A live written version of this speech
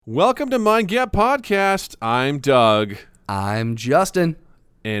Welcome to Mind Gap Podcast. I'm Doug. I'm Justin.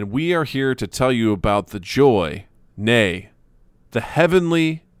 And we are here to tell you about the joy, nay, the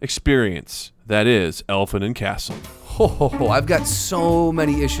heavenly experience that is Elephant and Castle. Oh, I've got so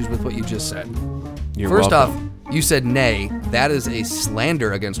many issues with what you just said. You're First welcome. off, you said nay. That is a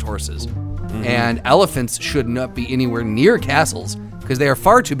slander against horses. And elephants should not be anywhere near castles because they are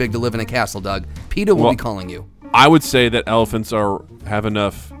far too big to live in a castle, Doug. PETA will be calling you. I would say that elephants have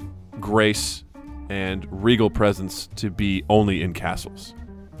enough grace and regal presence to be only in castles.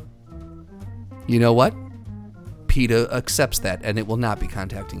 You know what? PETA accepts that, and it will not be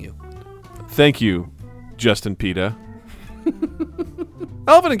contacting you. Thank you, Justin PETA.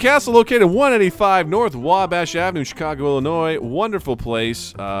 Elephant and Castle, located 185 North Wabash Avenue, Chicago, Illinois. Wonderful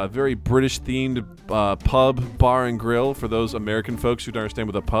place. Very British-themed pub, bar, and grill for those American folks who don't understand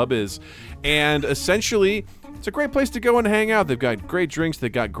what a pub is. And essentially, it's a great place to go and hang out. They've got great drinks.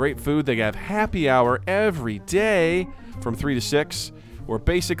 They've got great food. They have happy hour every day from 3 to 6, where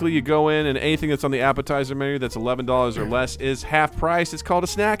basically you go in and anything that's on the appetizer menu that's $11 or less is half price. It's called a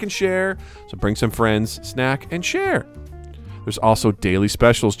snack and share. So bring some friends, snack, and share. There's also daily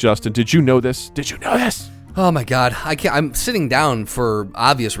specials, Justin. Did you know this? Did you know this? Oh my God, I'm sitting down for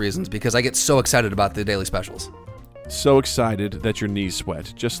obvious reasons because I get so excited about the daily specials. So excited that your knees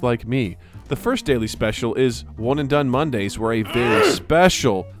sweat, just like me. The first daily special is One and Done Mondays, where a very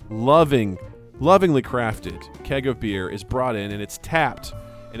special, lovingly crafted keg of beer is brought in, and it's tapped,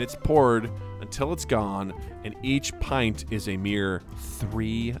 and it's poured until it's gone, and each pint is a mere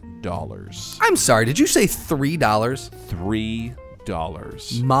 $3. I'm sorry, did you say $3?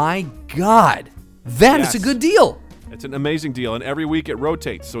 $3. My God, that is a good deal. It's an amazing deal, and every week it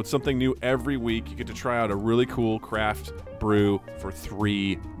rotates, so it's something new every week. You get to try out a really cool craft brew for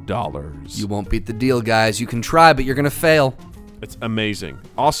 $3. You won't beat the deal, guys. You can try, but you're going to fail. It's amazing.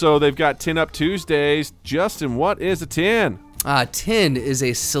 Also, they've got Tin Up Tuesdays. Justin, what is a tin? Tin is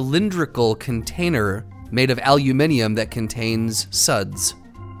a cylindrical container made of aluminum that contains suds.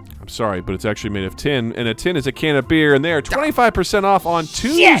 I'm sorry, but it's actually made of tin, and a tin is a can of beer, and they are 25% off on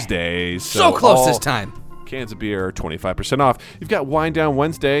Tuesdays. So close this time. Cans of beer are 25% off. You've got Wine Down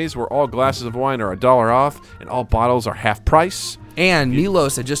Wednesdays, where all glasses of wine are $1 off, and all bottles are half price. And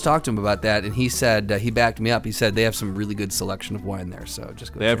Milos, I just talked to him about that, and he said, he backed me up. He said they have some really good selection of wine there, so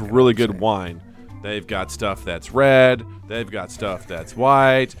just go They have really good wine. They've got stuff that's red. They've got stuff that's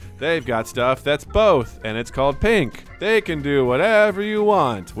white. They've got stuff that's both, and it's called pink. They can do whatever you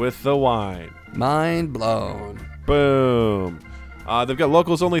want with the wine. Mind blown. Boom. They've got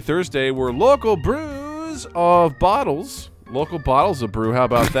Locals Only Thursday, where local brews of bottles, local bottles of brew, how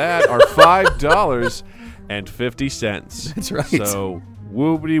about that, are $5.50. That's right. So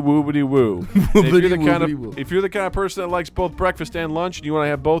woobity woobity woo. If you're the kind of person that likes both breakfast and lunch and you want to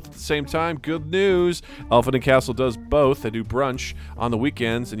have both at the same time, good news. Elephant and Castle does both. They do brunch on the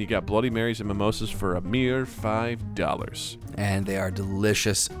weekends, and you got Bloody Marys and mimosas for a mere $5. And they are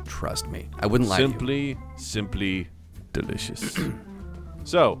delicious, trust me. I wouldn't lie to you. Simply delicious.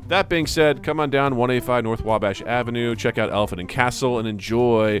 So, that being said, come on down 185 North Wabash Avenue, check out Elephant and Castle, and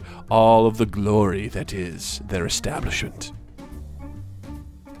enjoy all of the glory that is their establishment.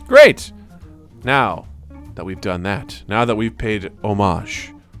 Great! Now that we've done that, now that we've paid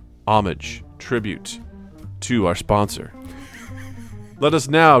homage, tribute to our sponsor, let us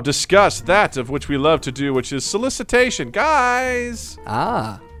now discuss that of which we love to do, which is solicitation. Guys!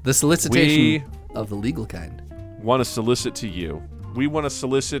 The solicitation of the legal kind. Want to solicit to you. We want to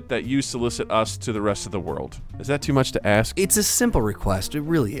solicit that you solicit us to the rest of the world. Is that too much to ask? It's a simple request. It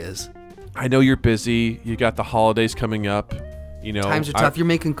really is. I know you're busy. You got the holidays coming up. You know, times are tough. You're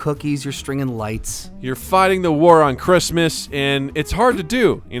making cookies. You're stringing lights. You're fighting the war on Christmas, and it's hard to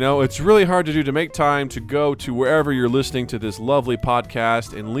do. You know, it's really hard to do to make time to go to wherever you're listening to this lovely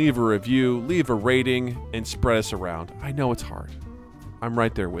podcast and leave a review, leave a rating, and spread us around. I know it's hard. I'm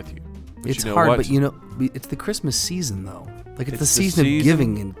right there with you. But it's hard, but it's the Christmas season, though. Like, it's the season of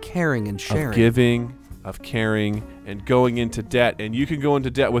giving and caring and sharing. Of giving, of caring, and going into debt. And you can go into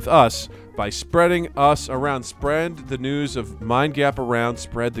debt with us by spreading us around. Spread the news of Mind Gap around.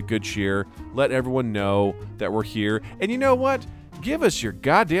 Spread the good cheer. Let everyone know that we're here. And you know what? Give us your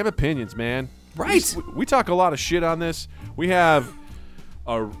goddamn opinions, man. Right. We talk a lot of shit on this. We have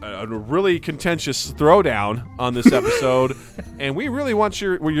a really contentious throwdown on this episode, and we really want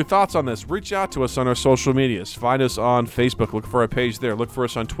your thoughts on this. Reach out to us on our social medias. Find us on Facebook. Look for our page there. Look for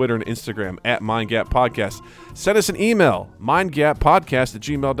us on Twitter and Instagram at MindGap Podcast. Send us an email,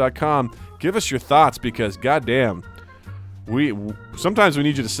 mindgappodcast@gmail.com. Give us your thoughts because, goddamn, sometimes we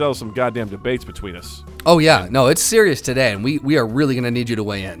need you to settle some goddamn debates between us. Oh, yeah. No, it's serious today, and we are really going to need you to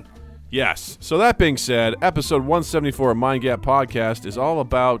weigh in. Yes. So that being said, episode 174 of Mind Gap Podcast is all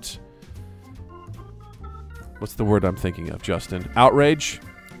about... What's the word I'm thinking of, Justin? Outrage?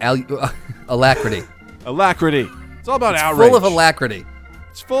 Alacrity. Alacrity. It's all about outrage. Full of alacrity.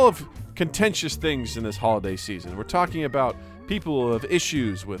 It's full of contentious things in this holiday season. We're talking about people who have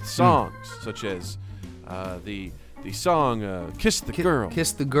issues with songs, such as the song Kiss the Girl.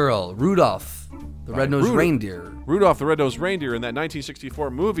 Kiss the Girl. Rudolph, the Red-Nosed Reindeer. Rudolph the Red-Nosed Reindeer in that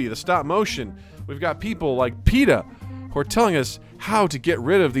 1964 movie, the stop motion. We've got people like PETA who are telling us how to get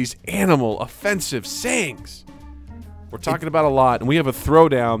rid of these animal offensive sayings. We're talking about a lot, and we have a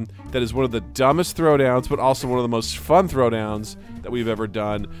throwdown that is one of the dumbest throwdowns, but also one of the most fun throwdowns that we've ever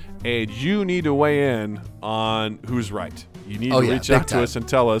done. And you need to weigh in on who's right. You need to reach out to us and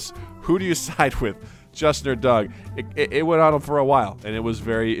tell us, who do you side with, Justin or Doug? It went on for a while, and it was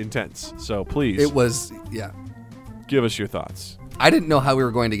very intense. So please. It was, yeah. Give us your thoughts. I didn't know how we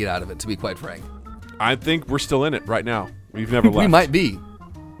were going to get out of it, to be quite frank. I think we're still in it right now. We've never left. We might be.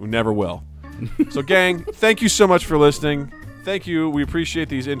 We never will. So, gang, thank you so much for listening. Thank you. We appreciate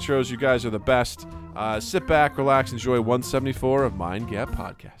these intros. You guys are the best. Sit back, relax, enjoy 174 of Mind Gap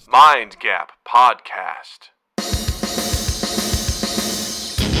Podcast. Mind Gap Podcast.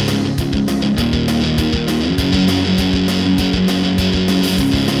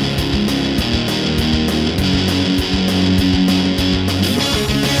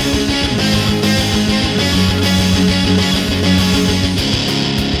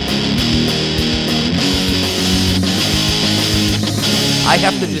 I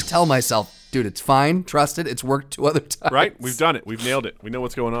have to just tell myself, dude, it's fine. Trust it. It's worked 2 other times. Right? We've done it. We've nailed it. We know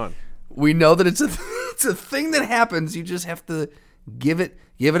what's going on. We know that it's a thing that happens. You just have to give it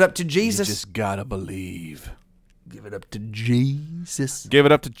up to Jesus. You just gotta believe. Give it up to Jesus. Give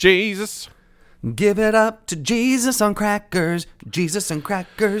it up to Jesus. Give it up to Jesus on crackers. Jesus on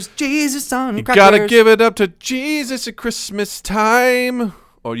crackers. Jesus on You crackers. gotta give it up to Jesus at Christmas time,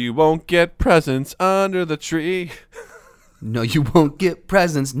 or you won't get presents under the tree. No, you won't get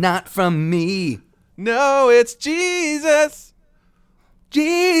presents, not from me. No, it's Jesus.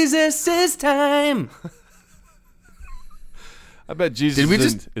 Jesus' time. I bet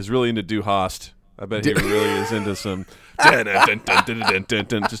Jesus is really into Du Hast. I bet he really is into some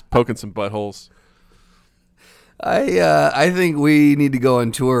just poking some buttholes. I think we need to go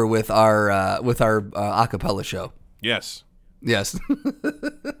on tour with our acapella show. Yes. Yes.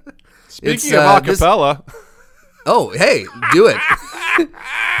 Speaking of acapella. Oh, hey, do it.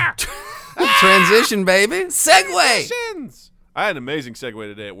 Transition, baby. Segue. I had an amazing segue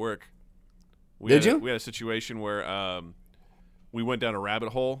today at work. Did you? We had a situation where we went down a rabbit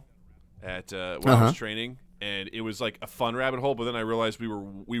hole at when I was training, and it was like a fun rabbit hole, but then I realized we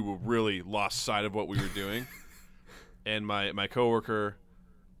were really lost sight of what we were doing. And my coworker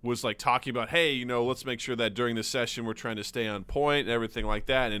was like talking about, hey, let's make sure that during this session we're trying to stay on point and everything like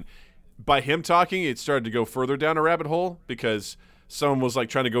that. And by him talking, it started to go further down a rabbit hole because someone was like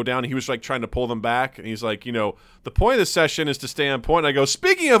trying to go down and he was like trying to pull them back. And he's like, the point of this session is to stay on point. And I go,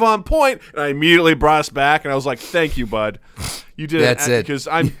 speaking of on point, and I immediately brought us back. And I was like, thank you, bud. You did That's it. Because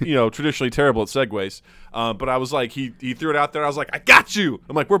I'm, traditionally terrible at segues. But I was like, he threw it out there. I was like, I got you.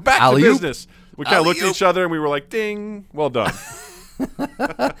 I'm like, we're back to business. We kind of looked at each other and we were like, ding, well done.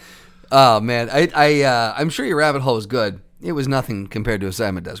 Oh man, I'm sure your rabbit hole is good. It was nothing compared to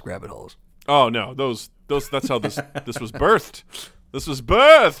assignment desk rabbit holes. Oh no, those that's how this was birthed. This was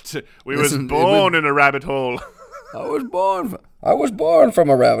birthed. We was born in a rabbit hole. I was born from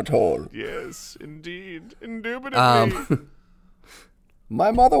a rabbit hole. Yes, indeed, indubitably.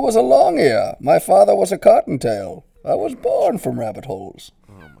 My mother was a long ear. My father was a cottontail. I was born from rabbit holes.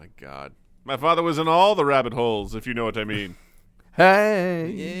 Oh my God, my father was in all the rabbit holes, if you know what I mean.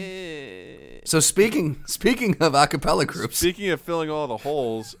 Hey. Yeah. So speaking of a cappella groups. Speaking of filling all the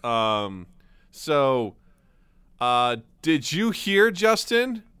holes, did you hear,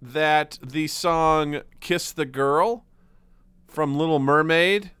 Justin, that the song Kiss the Girl from Little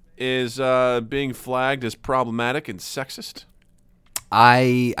Mermaid is being flagged as problematic and sexist?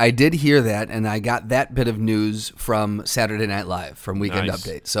 I did hear that, and I got that bit of news from Saturday Night Live, from Weekend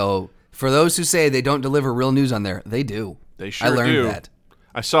Update. So for those who say they don't deliver real news on there, they do. They sure do. I learned that.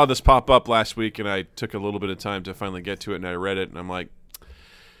 I saw this pop up last week, and I took a little bit of time to finally get to it, and I read it, and I'm like,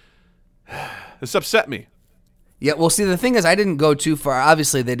 this upset me. Yeah, well, see, the thing is, I didn't go too far.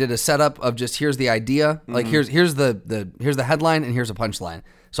 Obviously, they did a setup of just here's the idea, like here's the headline, and here's a punchline.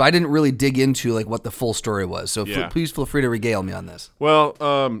 So I didn't really dig into like what the full story was. So please feel free to regale me on this. Well,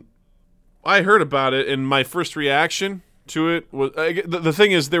 I heard about it, and my first reaction to it was the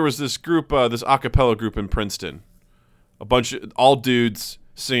thing is there was this group, this a cappella group in Princeton, a bunch of all dudes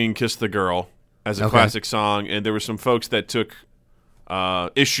singing "Kiss the Girl" as a classic song, and there were some folks that took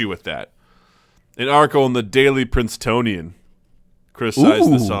issue with that. An article in the Daily Princetonian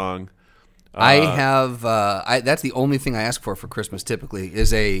criticized the song. I have that's the only thing I ask for Christmas typically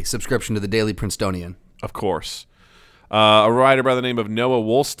is a subscription to the Daily Princetonian. Of course. A writer by the name of Noah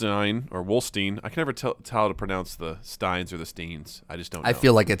Wolstein. I can never tell how to pronounce the Steins or the Steens. I just don't know. I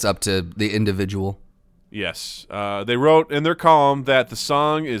feel like it's up to the individual. Yes. They wrote in their column that the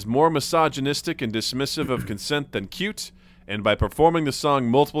song is more misogynistic and dismissive of consent than cute, and by performing the song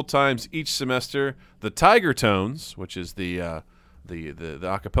multiple times each semester, the Tiger Tones, which is the a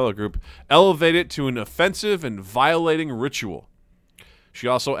cappella group, elevate it to an offensive and violating ritual. She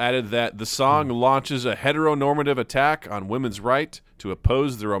also added that the song launches a heteronormative attack on women's right to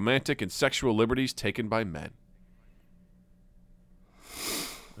oppose the romantic and sexual liberties taken by men.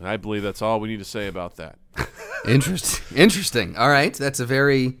 And I believe that's all we need to say about that. Interesting. All right, that's a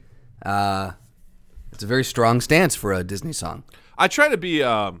very strong stance for a Disney song. I try to be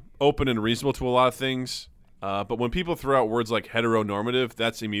open and reasonable to a lot of things, but when people throw out words like heteronormative,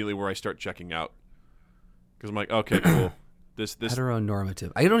 that's immediately where I start checking out. Because I'm like, okay, cool. This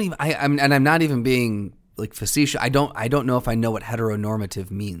heteronormative. I'm not even being like facetious. I don't know if I know what heteronormative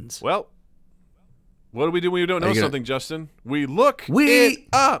means. Well, what do we do when you don't know something, Justin? We look it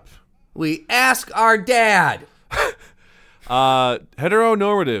up. We ask our dad.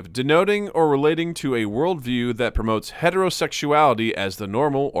 Heteronormative, denoting or relating to a worldview that promotes heterosexuality as the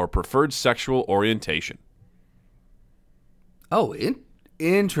normal or preferred sexual orientation. Oh,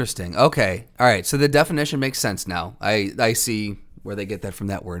 interesting. Okay. All right. So the definition makes sense now. I see where they get that from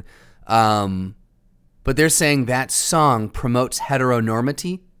that word. But they're saying that song promotes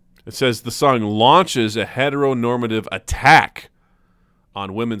heteronormity? It says the song launches a heteronormative attack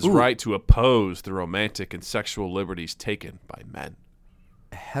on women's right to oppose the romantic and sexual liberties taken by men.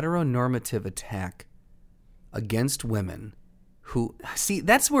 A heteronormative attack against women who... See,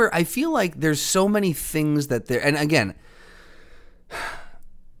 that's where I feel like there's so many things that there... And again...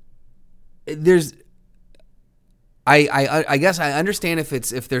 There's, I guess I understand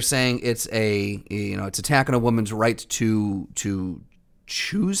if they're saying it's it's attacking a woman's right to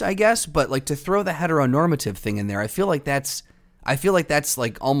choose, I guess, but like to throw the heteronormative thing in there, I feel like that's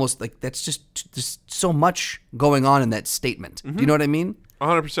like almost like that's just so much going on in that statement. Mm-hmm. Do you know what I mean?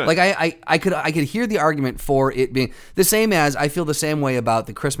 100%. Like I could hear the argument for it being the same as I feel the same way about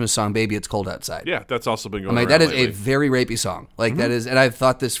the Christmas song "Baby It's Cold Outside." Yeah, that's also been going. That is lately. a very rapey song. Like that is, and I've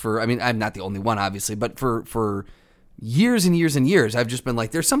thought this for. I mean, I'm not the only one, obviously, but for years and years and years, I've just been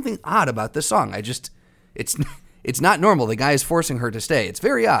like, there's something odd about this song. It's not normal. The guy is forcing her to stay. It's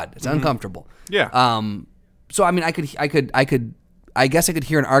very odd. It's uncomfortable. Yeah. So I mean, I guess I could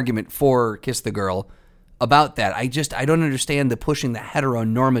hear an argument for "Kiss the Girl" about that. I don't understand the pushing the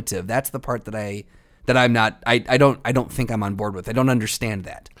heteronormative. That's the part that I'm not. I don't think I'm on board with. I don't understand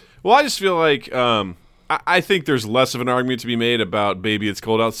that. Well, I just feel like I think there's less of an argument to be made about "Baby It's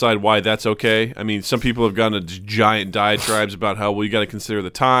Cold Outside," why that's okay. I mean, some people have gone to giant diatribes about how, well, you got to consider the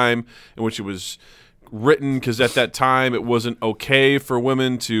time in which it was written, because at that time it wasn't okay for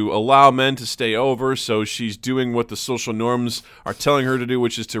women to allow men to stay over, so she's doing what the social norms are telling her to do,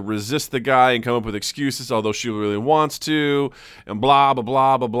 which is to resist the guy and come up with excuses, although she really wants to, and blah, blah,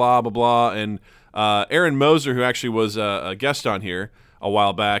 blah, blah, blah, blah, blah. And Aaron Moser, who actually was a guest on here a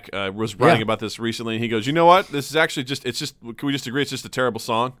while back, was writing about this recently, and he goes, you know what? This is actually can we just agree it's just a terrible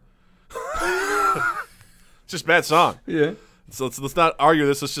song? It's just a bad song. Yeah. So let's not argue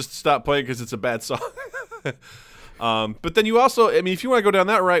this. Let's just stop playing because it's a bad song. But then you also, I mean, if you want to go down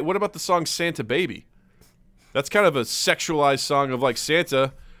that right, what about the song "Santa Baby"? That's kind of a sexualized song of like,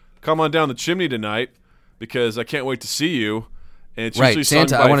 Santa, come on down the chimney tonight because I can't wait to see you. And it's usually Santa,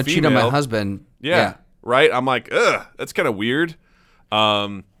 sung by I want a to cheat on my female. husband. Yeah, right? I'm like, ugh, that's kind of weird.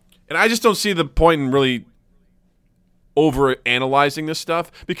 And I just don't see the point in really over analyzing this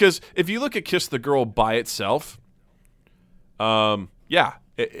stuff, because if you look at "Kiss the Girl" by itself, the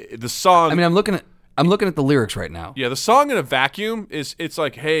song. I mean, I'm looking at the lyrics right now. Yeah, the song in a vacuum it's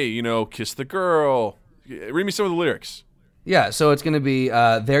like, hey, kiss the girl. Read me some of the lyrics. Yeah, so it's going to be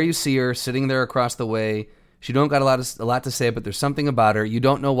there you see her sitting there across the way. She don't got a lot to say, but there's something about her. You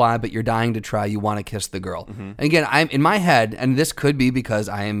don't know why, but you're dying to try. You want to kiss the girl. Mm-hmm. And again, I'm in my head, and this could be because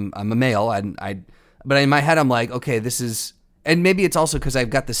I'm a male, but in my head I'm like, okay, this is, and maybe it's also because I've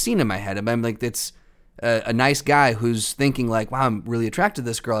got the scene in my head. I'm like, it's a nice guy who's thinking like, wow, I'm really attracted to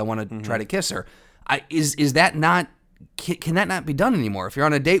this girl. I want to try to kiss her. Is that not? Can that not be done anymore? If you're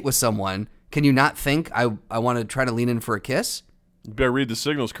on a date with someone Can you not think I want to try to lean in for a kiss? You better read the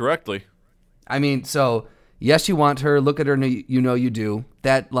signals correctly. I mean, so yes, you want her. Look at her. You know you do.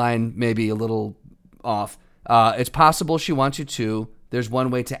 That line may be a little off. It's possible she wants you to. There's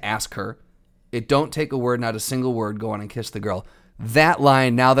one way to ask her. It don't take a word, not a single word. Go on and kiss the girl. That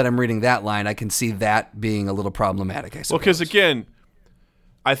line, now that I'm reading that line, I can see that being a little problematic, I suppose. Well, because again,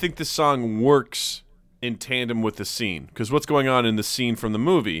 I think the song works in tandem with the scene. Because what's going on in the scene from the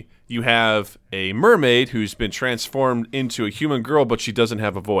movie, you have a mermaid who's been transformed into a human girl, but she doesn't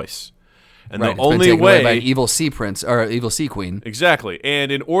have a voice. And right, the only been taken way away by evil sea prince or evil sea queen. Exactly.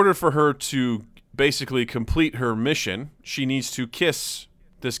 And in order for her to basically complete her mission, she needs to kiss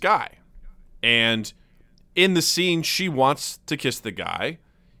this guy. And in the scene, she wants to kiss the guy.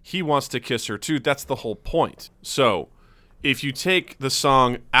 He wants to kiss her too. That's the whole point. So if you take the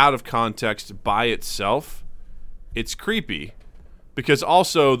song out of context by itself, it's creepy. Because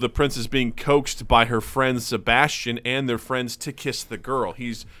also the prince is being coaxed by her friend Sebastian and their friends to kiss the girl.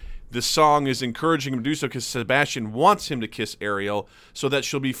 The song is encouraging him to do so because Sebastian wants him to kiss Ariel so that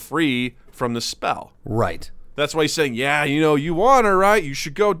she'll be free from the spell. Right. That's why he's saying, yeah, you want her, right? You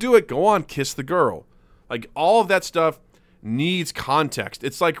should go do it. Go on, kiss the girl. Like, all of that stuff needs context.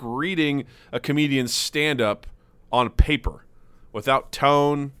 It's like reading a comedian's stand-up on paper without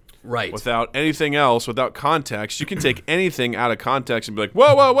tone, right, without anything else, without context. You can take anything out of context and be like,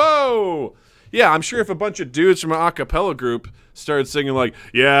 whoa, whoa, whoa. Yeah, I'm sure if a bunch of dudes from an a cappella group started singing like,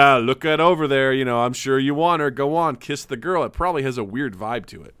 yeah, look at over there, I'm sure you want her, go on, kiss the girl, it probably has a weird vibe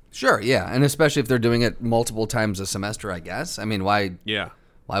to it. Sure, yeah, and especially if they're doing it multiple times a semester, I guess. I mean, why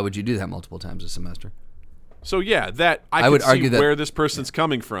would you do that multiple times a semester? So yeah, I would argue that where this person's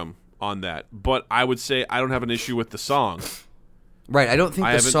coming from on that, but I would say I don't have an issue with the song. Right, I don't think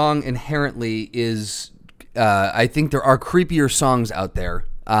the song inherently is. I think there are creepier songs out there,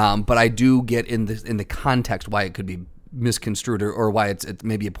 but I do get in the context why it could be misconstrued or why it's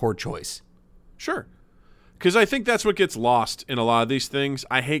maybe a poor choice. Sure. Because I think that's what gets lost in a lot of these things.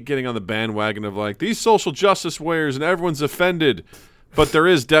 I hate getting on the bandwagon of like, these social justice warriors and everyone's offended. But there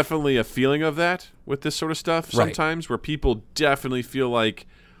is definitely a feeling of that with this sort of stuff sometimes, where people definitely feel like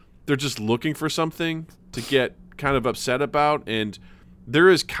they're just looking for something to get kind of upset about. And there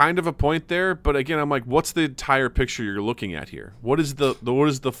is kind of a point there. But again, I'm like, what's the entire picture you're looking at here? What is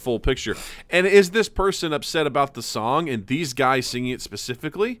the full picture? And is this person upset about the song and these guys singing it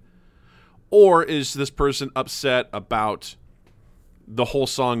specifically? Or is this person upset about the whole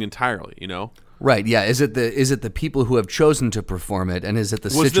song entirely, Right, yeah. Is it the people who have chosen to perform it, and is it the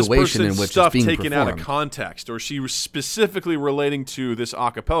situation in which it's being taken performed? Out of context, or she was specifically relating to this a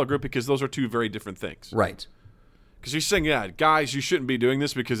cappella group, because those are two very different things. Right. Because you're saying, yeah, guys, you shouldn't be doing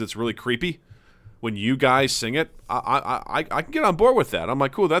this because it's really creepy. When you guys sing it, I can get on board with that. I'm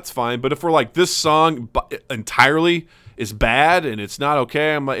like, cool, that's fine. But if we're like, this song entirely is bad and it's not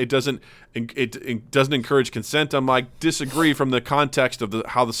okay, I'm like, it doesn't encourage consent, I'm like, disagree from the context of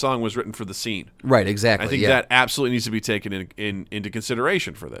how the song was written for the scene. Right, exactly. I think that absolutely needs to be taken into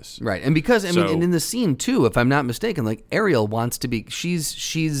consideration for this. Right, and because and in the scene too, if I'm not mistaken, like Ariel wants to be,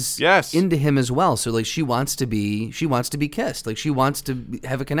 she's into him as well. So like she wants to be kissed. Like she wants to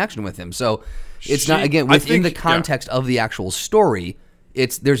have a connection with him. So it's not, again, within the context of the actual story.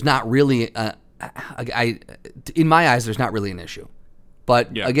 There's not really in my eyes, there's not really an issue.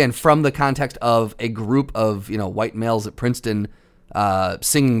 But again, from the context of a group of white males at Princeton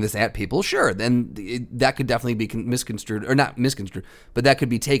singing this at people, sure, then that could definitely be misconstrued, or not misconstrued, but that could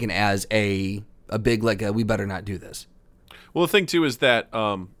be taken as a big we better not do this. Well, the thing too is that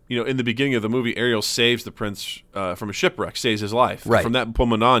in the beginning of the movie, Ariel saves the prince from a shipwreck, saves his life. Right. From that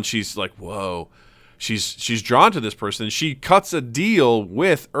moment on, she's like, whoa. She's drawn to this person. She cuts a deal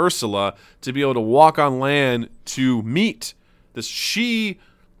with Ursula to be able to walk on land to meet this. She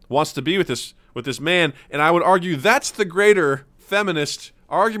wants to be with this man, and I would argue that's the greater feminist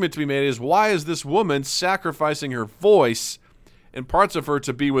argument to be made: is why is this woman sacrificing her voice and parts of her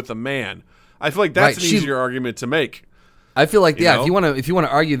to be with a man? I feel like that's an easier argument to make. I feel like if you want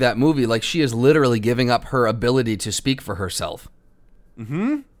to argue that movie, like she is literally giving up her ability to speak for herself.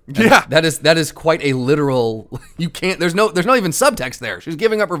 Mm-hmm. Yeah, that is quite a literal. You can't. There's no even subtext there. She's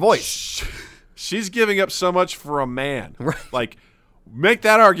giving up her voice. She's giving up so much for a man. Right. Like, make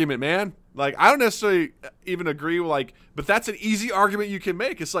that argument, man. Like, I don't necessarily even agree. Like, but that's an easy argument you can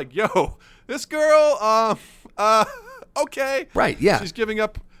make. It's like, yo, this girl, okay, right? Yeah, she's giving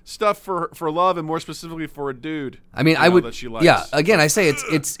up stuff for love, and more specifically for a dude. I mean, that she likes. Yeah. Again, I say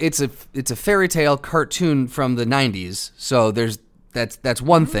it's a fairy tale cartoon from the '90s. So that's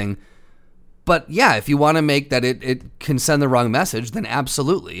one thing. But yeah, if you want to make that it can send the wrong message, then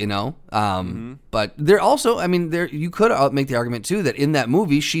absolutely, But there also, I mean, you could make the argument too that in that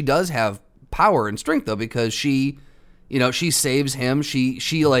movie she does have power and strength though, because she saves him. She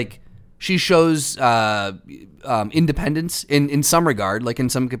shows independence in some regard, like in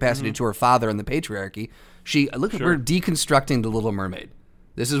some capacity to her father and the patriarchy. We're deconstructing the Little Mermaid.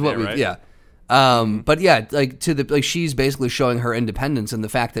 This is what But yeah, she's basically showing her independence and the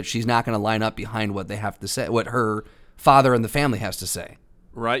fact that she's not going to line up behind what they have to say, what her father and the family has to say.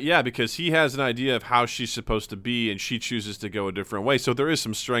 Right, yeah, because he has an idea of how she's supposed to be, and she chooses to go a different way. So there is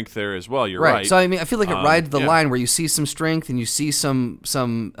some strength there as well. You're right. So I mean, I feel like it rides the line where you see some strength and you see some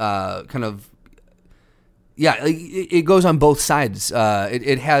kind of. Yeah, it goes on both sides.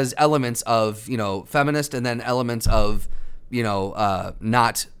 It has elements of feminist and then elements of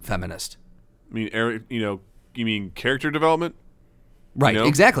not feminist. I mean, you mean character development? Right,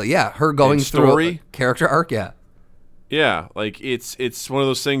 exactly. Yeah, her going through a character arc. Yeah. Yeah, like it's one of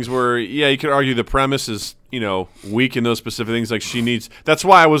those things where you could argue the premise is weak in those specific things. Like she needs. That's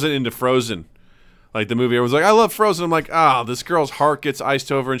why I wasn't into Frozen. Like the movie, I was like, I love Frozen. I'm like, this girl's heart gets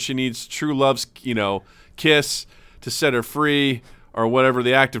iced over, and she needs true love's kiss to set her free, or whatever,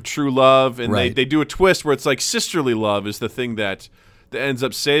 the act of true love. And they do a twist where it's like sisterly love is the thing that ends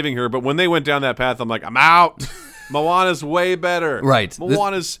up saving her. But when they went down that path, I'm like, I'm out. Moana's way better. Right.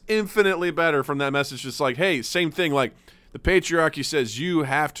 Moana's infinitely better from that message. Just like, hey, same thing. Like the patriarchy says you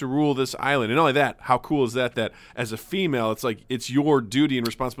have to rule this island. And not only that, how cool is that as a female, it's like it's your duty and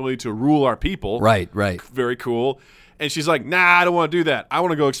responsibility to rule our people. Right. Very cool. And she's like, nah, I don't want to do that. I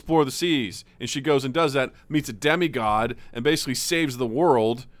want to go explore the seas. And she goes and does that, meets a demigod, and basically saves the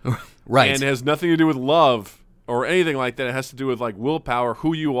world. Right. And it has nothing to do with love or anything like that. It has to do with like willpower,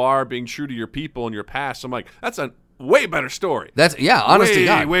 who you are, being true to your people and your past. So I'm like, that's a way better story. That's honest to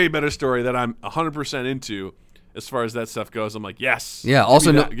God, way better story that I'm 100% into as far as that stuff goes. I'm like, yes. Yeah.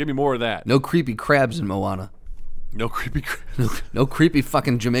 Also, give me more of that. No creepy crabs in Moana. No creepy crabs. No creepy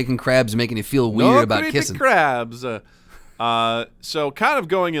fucking Jamaican crabs making you feel weird about kissing. No creepy crabs. So kind of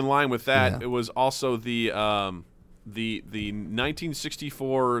going in line with that, it was also the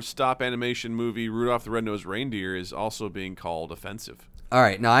 1964 stop animation movie Rudolph the Red-Nosed Reindeer is also being called offensive. All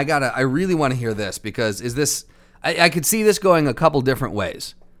right, now I really want to hear this because I could see this going a couple different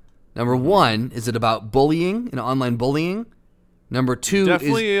ways. Number one, is it about bullying and online bullying? Number two,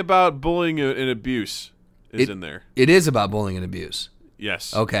 definitely about bullying and abuse is in there. It is about bullying and abuse.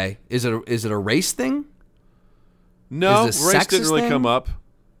 Yes. Okay. Is it a race thing? No, race didn't really come up.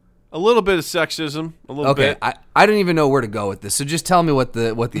 A little bit of sexism, a little bit. Okay, I don't even know where to go with this. So just tell me what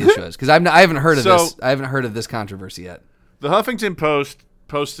the issue is, because I haven't heard of this. I haven't heard of this controversy yet. The Huffington Post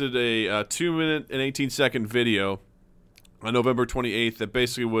posted a 2-minute and 18-second video on November 28th that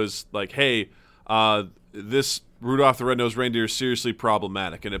basically was like, hey, this Rudolph the Red-Nosed Reindeer is seriously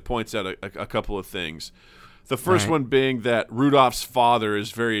problematic, and it points out a couple of things. The first one being that Rudolph's father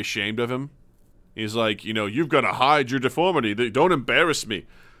is very ashamed of him. He's like, you've got to hide your deformity. Don't embarrass me.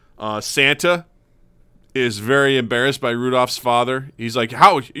 Santa is very embarrassed by Rudolph's father. He's like,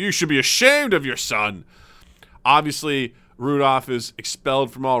 you should be ashamed of your son. Obviously, Rudolph is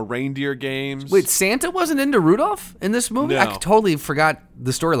expelled from all reindeer games. Wait, Santa wasn't into Rudolph in this movie? No. I totally forgot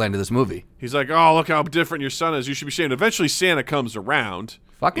the storyline of this movie. He's like, oh, look how different your son is. You should be ashamed. Eventually, Santa comes around.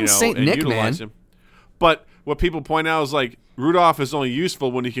 Fucking Saint Nick, man. Him. But what people point out is like, Rudolph is only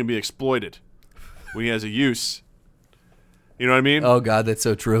useful when he can be exploited. When he has a use. You know what I mean? Oh, God, that's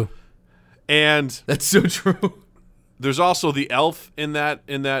so true. And that's so true. There's also the elf in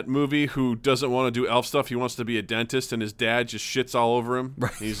that movie who doesn't want to do elf stuff. He wants to be a dentist, and his dad just shits all over him.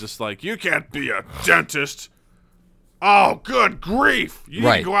 Right. He's just like, you can't be a dentist. Oh, good grief. You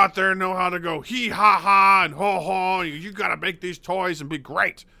need to go out there and know how to go hee-ha-ha and ho-ho. You got to make these toys and be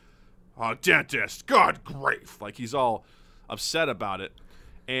great. Dentist, good grief. Like, he's all upset about it.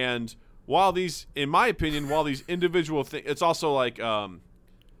 And in my opinion, while these individual things, it's also like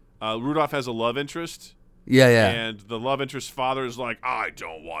Rudolph has a love interest. Yeah. And the love interest's father is like, I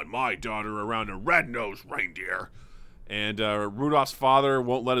don't want my daughter around a red-nosed reindeer. And Rudolph's father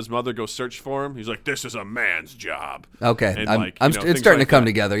won't let his mother go search for him. He's like, this is a man's job. Okay. And it's starting to come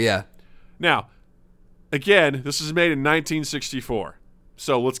together, yeah. Now, again, this is made in 1964.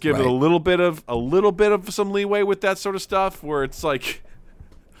 So let's give it a little bit of some leeway with that sort of stuff where it's like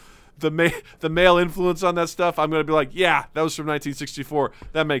the male influence on that stuff, I'm going to be like, yeah, that was from 1964.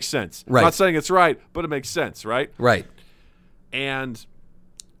 That makes sense. Right. I'm not saying it's right, but it makes sense, right? Right. And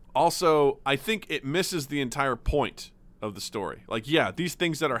also, I think it misses the entire point of the story. Like, yeah, these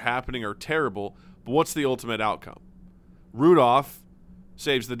things that are happening are terrible, but what's the ultimate outcome? Rudolph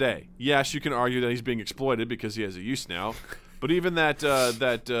saves the day. Yes, you can argue that he's being exploited because he has a use now, but even that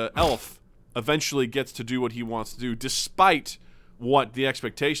elf eventually gets to do what he wants to do, despite what the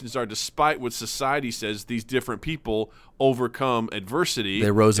expectations are, despite what society says these different people overcome adversity.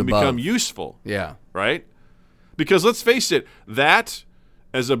 They rose and above. become useful. Yeah. Right? Because let's face it, that,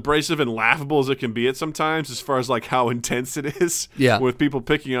 as abrasive and laughable as it can be at sometimes, as far as like how intense it is with people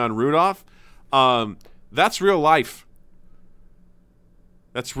picking on Rudolph, that's real life.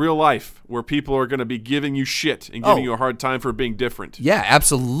 That's real life, where people are going to be giving you shit and giving you a hard time for being different. Yeah,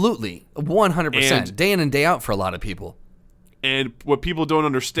 absolutely. 100%. Day in and day out for a lot of people. And what people don't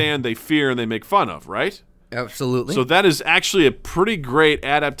understand, they fear and they make fun of, right? Absolutely. So that is actually a pretty great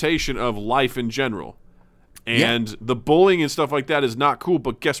adaptation of life in general. And the bullying and stuff like that is not cool,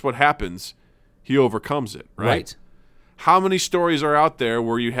 but guess what happens? He overcomes it, right? How many stories are out there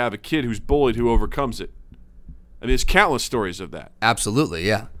where you have a kid who's bullied who overcomes it? I mean, there's countless stories of that. Absolutely,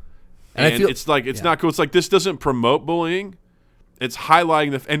 yeah. And I feel, it's like, it's not cool. It's like, this doesn't promote bullying. It's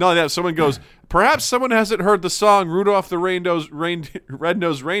highlighting the... And not only that, someone goes, perhaps someone hasn't heard the song Rudolph the Red-Nosed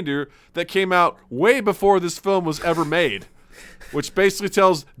Reindeer that came out way before this film was ever made, which basically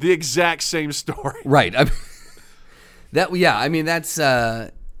tells the exact same story. Right. I mean, that's... I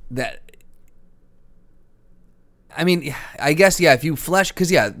mean, I guess, if you flesh... Because,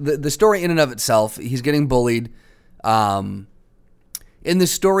 the story in and of itself, he's getting bullied. In the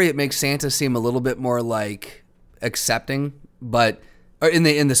story, it makes Santa seem a little bit more, like, accepting, or in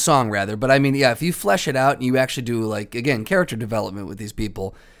the song, rather. But, I mean, if you flesh it out and you actually do, like, again, character development with these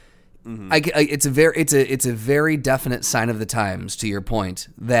people, it's a very definite sign of the times, to your point,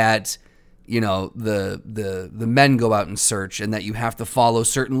 that... the men go out and search, and that you have to follow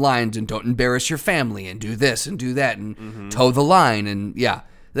certain lines and don't embarrass your family and do this and do that and toe the line, and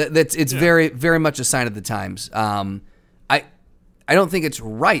it's very, very much a sign of the times. I don't think it's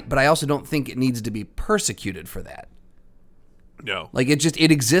right, but I also don't think it needs to be persecuted for that. No. Like,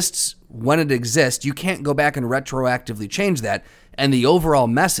 it exists when it exists. You can't go back and retroactively change that. And the overall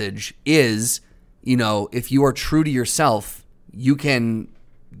message is, if you are true to yourself, you can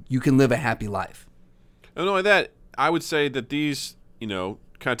live a happy life. And not only that, I would say that these, kind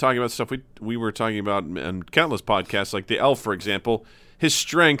of talking about stuff we were talking about in countless podcasts, like the elf, for example, his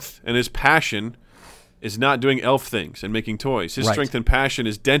strength and his passion is not doing elf things and making toys. His strength and passion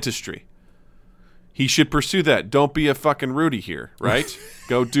is dentistry. He should pursue that. Don't be a fucking Rudy here, right?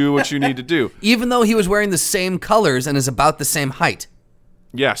 Go do what you need to do. Even though he was wearing the same colors and is about the same height.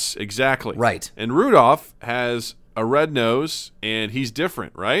 Yes, exactly. Right. And Rudolph has a red nose, and he's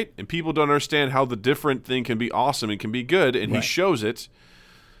different, right? And people don't understand how the different thing can be awesome and can be good, and he shows it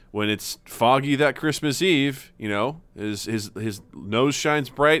when it's foggy that Christmas Eve. His nose shines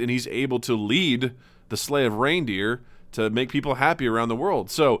bright, and he's able to lead the sleigh of reindeer to make people happy around the world.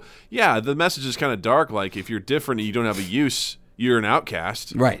 So, the message is kind of dark. Like, if you're different and you don't have a use, you're an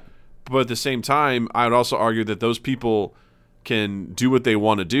outcast. Right. But at the same time, I would also argue that those people can do what they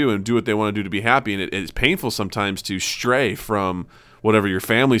want to do and do what they want to do to be happy. And it's painful sometimes to stray from whatever your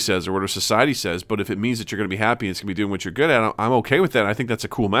family says or whatever society says. But if it means that you're going to be happy and it's going to be doing what you're good at, I'm okay with that. I think that's a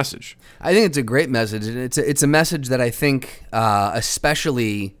cool message. I think it's a great message. And it's a message that I think,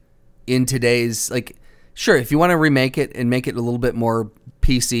 especially in today's, like, sure, if you want to remake it and make it a little bit more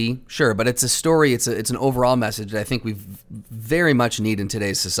PC, sure. But it's a story. It's an overall message that I think we very much need in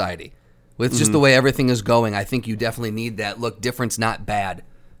today's society. With just the way everything is going, I think you definitely need that. Look, different's not bad.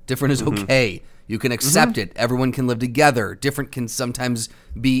 Different is okay. You can accept it. Everyone can live together. Different can sometimes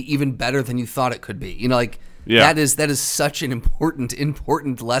be even better than you thought it could be. That is such an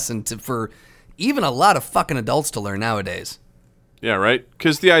important lesson for even a lot of fucking adults to learn nowadays. Yeah, right.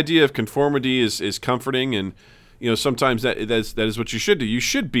 Because the idea of conformity is comforting, and sometimes that is what you should do. You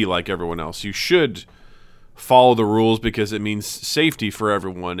should be like everyone else. You should follow the rules because it means safety for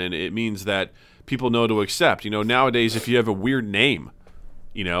everyone, and it means that people know to accept. Nowadays, if you have a weird name,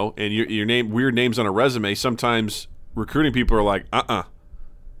 and your name, weird names on a resume, sometimes recruiting people are like,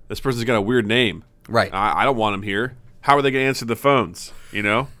 this person's got a weird name. Right. I don't want him here. How are they going to answer the phones?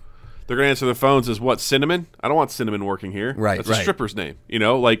 They're going to answer the phones as what, Cinnamon? I don't want Cinnamon working here. Right. That's a stripper's name.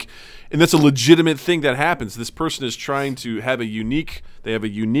 And that's a legitimate thing that happens. This person is trying to have a unique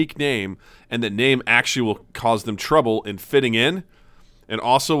name, and that name actually will cause them trouble in fitting in, and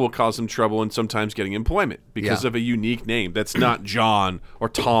also will cause them trouble in sometimes getting employment because of a unique name that's not John or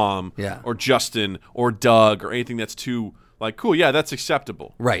Tom or Justin or Doug or anything that's too like cool. Yeah, that's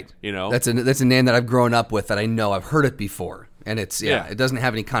acceptable. Right. That's a name that I've grown up with, that I know I've heard it before, and it's it doesn't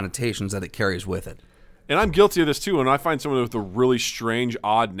have any connotations that it carries with it. And I'm guilty of this too. When I find someone with a really strange,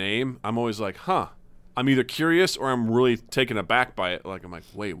 odd name, I'm always like, I'm either curious or I'm really taken aback by it. Like I'm like,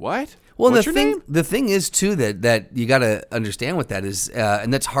 wait, what? Well, What's your name? the thing is too that you got to understand what that is,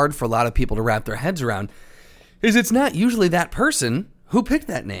 and that's hard for a lot of people to wrap their heads around. Is it's not usually that person who picked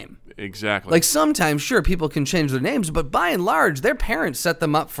that name. Exactly. Like sometimes, sure, people can change their names, but by and large, their parents set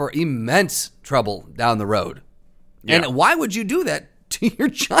them up for immense trouble down the road. Yeah. And why would you do that to your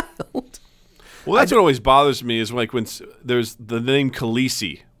child? Well, that's what always bothers me is like when there's the name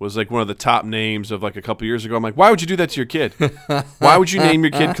Khaleesi was like one of the top names of like a couple years ago. I'm like, why would you do that to your kid? Why would you name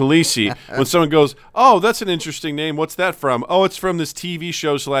your kid Khaleesi when someone goes, oh, that's an interesting name. What's that from? Oh, it's from this TV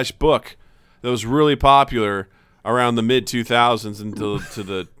show / book that was really popular around the mid 2000s until to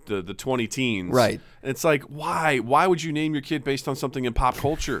the 20 teens. Right. And it's like, why? Why would you name your kid based on something in pop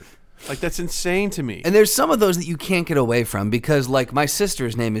culture? Like, that's insane to me. And there's some of those that you can't get away from because, like, my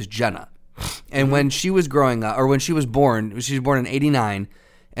sister's name is Jenna. And when she was growing up, or when she was born in 1989,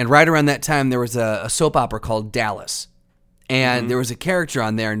 and right around that time there was a soap opera called Dallas. And there was a character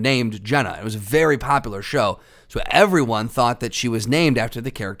on there named Jenna. It was a very popular show. So everyone thought that she was named after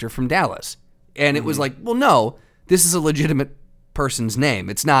the character from Dallas. And it was like, well, no, this is a legitimate person's name.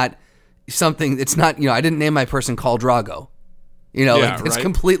 It's not something, it's not, I didn't name my person Khal Drago. It's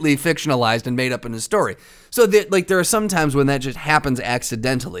completely fictionalized and made up in a story. So there are some times when that just happens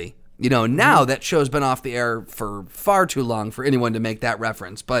accidentally. Now that show's been off the air for far too long for anyone to make that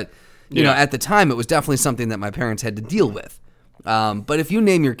reference. But, at the time, it was definitely something that my parents had to deal with. But if you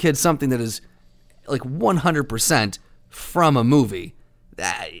name your kid something that is like 100% from a movie,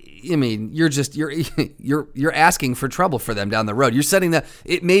 you're asking for trouble for them down the road. You're setting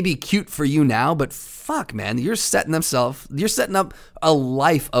it may be cute for you now, but fuck, man, you're setting up a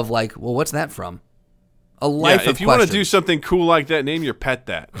life of like, well, what's that from? A life of if you want to do something cool like that, name your pet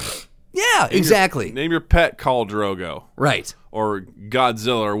that. Yeah, exactly. Name your pet Khal Drogo. Right. Or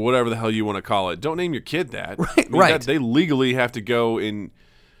Godzilla or whatever the hell you want to call it. Don't name your kid that. Right. They legally have to go and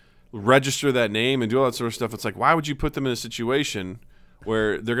register that name and do all that sort of stuff. It's like, why would you put them in a situation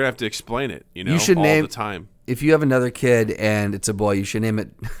where they're going to have to explain it, you should all name, the time? If you have another kid and it's a boy, you should name it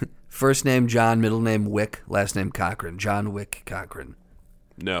first name John, middle name Wick, last name Cochran. John Wick Cochran.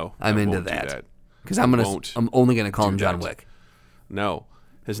 No. I'm into that. Because I'm only going to call him John Wick. No.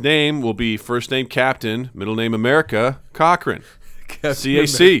 His name will be first name Captain, middle name America, Cochran.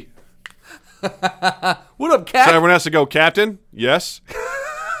 CAC. What up, Cap? So everyone has to go, Captain? Yes.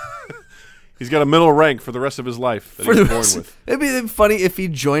 He's got a middle rank for the rest of his life that he's born with. It'd be funny if he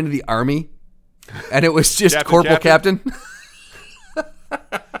joined the Army and it was just Corporal Captain.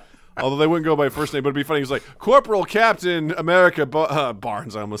 Although they wouldn't go by first name, but it'd be funny. He's like, Corporal Captain America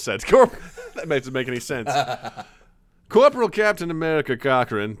Barnes, I almost said. That doesn't make any sense. Corporal Captain America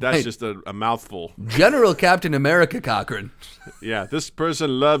Cochran. That's just a mouthful. General Captain America Cochran. Yeah, this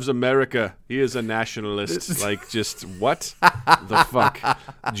person loves America. He is a nationalist. Like, just what the fuck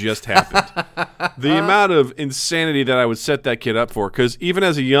just happened? The amount of insanity that I would set that kid up for, because even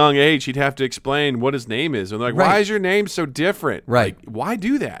as a young age, he'd have to explain what his name is. And they're like, why is your name so different? Right. Like, why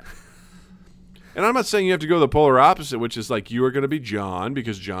do that? And I'm not saying you have to go the polar opposite, which is like you are going to be John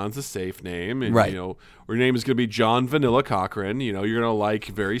because John's a safe name. And, or your name is going to be John Vanilla Cochran. You're going to like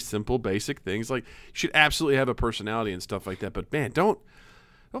very simple, basic things. Like, you should absolutely have a personality and stuff like that. But, man, don't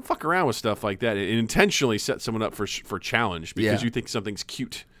fuck around with stuff like that and intentionally set someone up for challenge because you think something's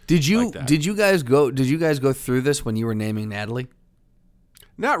cute. Did you guys go through this when you were naming Natalie?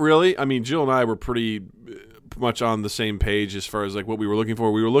 Not really. I mean, Jill and I were pretty much on the same page as far as like what we were looking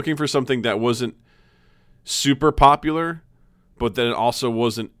for. We were looking for something that wasn't super popular, but then it also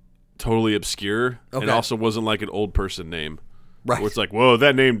wasn't totally obscure. Okay. It also wasn't like an old person name. Right. Where it's like, whoa,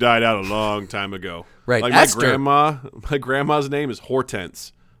 that name died out a long time ago. Right. Like Esther. my grandma's name is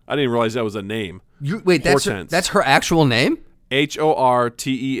Hortense. I didn't realize that was a name. That's her actual name? Hortense.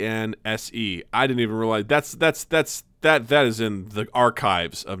 I didn't even realize that is in the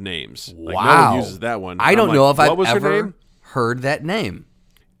archives of names. Wow. Like, no one uses that one. I don't know if I've ever ever heard that name.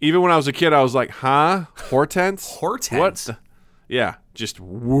 Even when I was a kid, I was like, huh? Hortense? Hortense? What? Yeah, just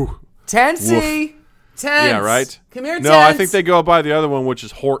woo. Tensy. Tense. Yeah, right? Come here, Tense. No, I think they go by the other one, which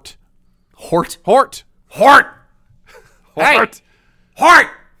is Hort. Hort? Hort. Hort. Hort. Hey. Hort.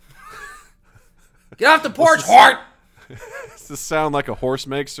 Get off the porch, Hort. Does this sound like a horse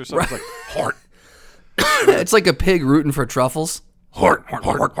makes or something? Right. It's like, Hort. It's like a pig rooting for truffles. Hort, hort,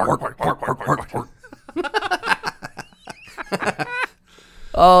 hort, hort, hort, hort, hort, hort.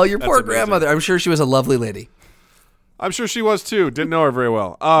 Oh, your poor grandmother. I'm sure she was a lovely lady. I'm sure she was too. Didn't know her very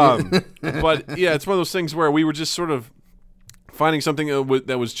well. But yeah, it's one of those things where we were just sort of finding something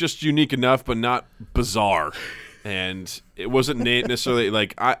that was just unique enough, but not bizarre. And it wasn't necessarily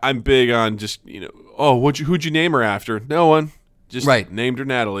like I'm big on just who'd you name her after? No one, just named her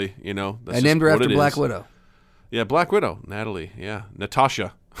Natalie. I named her after Black Widow. Yeah, Black Widow, Natalie. Yeah,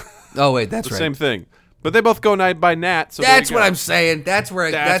 Natasha. Oh wait, that's the right. Same thing, but they both go by Nat. So that's what I'm saying. That's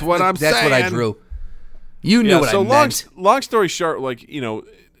what I drew. You knew what I meant. So long story short,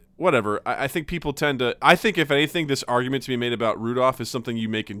 whatever. I think people tend to. I think if anything, this argument to be made about Rudolph is something you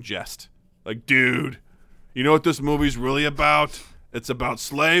make in jest. Like, dude. You know what this movie's really about? It's about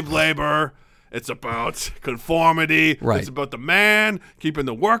slave labor. It's about conformity. Right. It's about the man keeping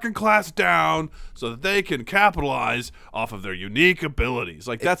the working class down so that they can capitalize off of their unique abilities.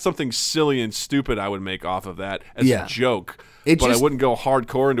 Like, that's something silly and stupid I would make off of that as a joke. I wouldn't go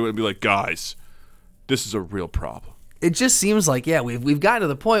hardcore into it and be like, guys, this is a real problem. It just seems like, we've gotten to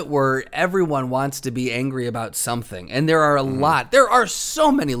the point where everyone wants to be angry about something. And there are there are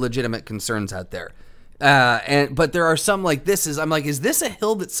so many legitimate concerns out there. But there are some like this is this a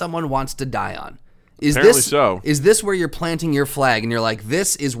hill that someone wants to die on? Apparently so. Is this where you're planting your flag and you're like,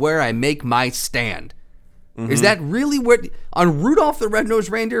 this is where I make my stand? Mm-hmm. Is that really what on Rudolph the Red-Nosed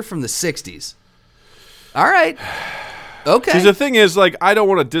Reindeer from the 60s? All right. Okay. Because the thing is, I don't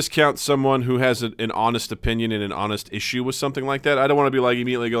want to discount someone who has an honest opinion and an honest issue with something like that. I don't want to be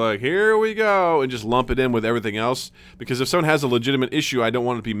immediately go here we go, and just lump it in with everything else. Because if someone has a legitimate issue, I don't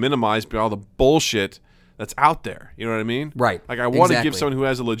want it to be minimized by all the bullshit that's out there. You know what I mean? Right. I want to give someone who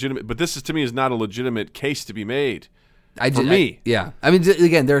has a legitimate, but this to me is not a legitimate case to be made. For me. I mean,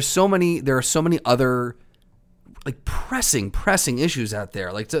 again, there are so many other pressing issues out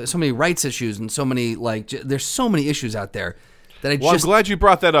there, so many rights issues and so many there's so many issues out there that I'm glad you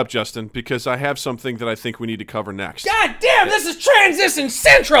brought that up, Justin, because I have something that I think we need to cover next. God damn, this is Transition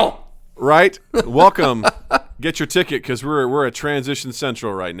Central. Right? Welcome. Get your ticket because we're at Transition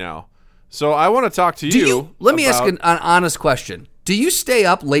Central right now. So I want to talk to you. Let me ask an honest question. Do you stay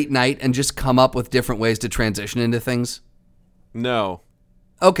up late night and just come up with different ways to transition into things? No.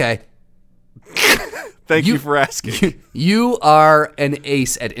 Okay. Thank you for asking. You are an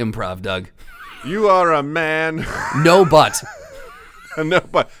ace at improv, Doug. You are a man. No but. No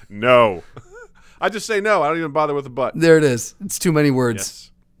but. No. I just say no. I don't even bother with the but. There it is. It's too many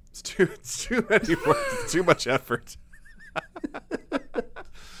words. Yes. It's too many words. It's too much effort.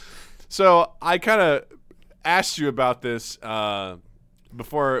 So I kind of asked you about this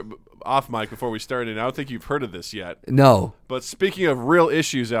before we started. I don't think you've heard of this yet. No. But speaking of real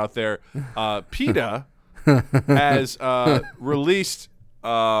issues out there, PETA has released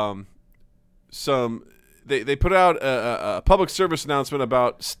some. They put out a public service announcement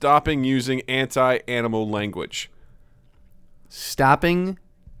about stopping using anti-animal language. Stopping.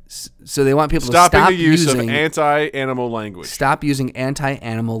 So they want people to stop the use of anti-animal language. Stop using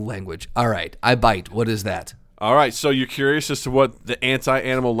anti-animal language. All right, I bite. What is that? All right, so you're curious as to what the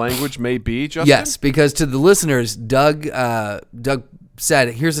anti-animal language may be, Justin? Yes, because to the listeners, Doug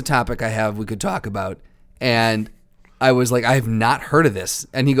said, here's a topic I have we could talk about. And I was like, I have not heard of this.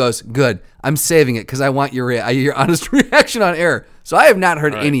 And he goes, good, I'm saving it because I want your honest reaction on air. So I have not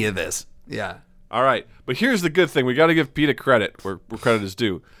heard any of this. Yeah. All right, but here's the good thing. We got to give PETA credit where credit is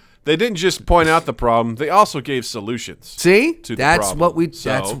due. They didn't just point out the problem; they also gave solutions. See, to that's the what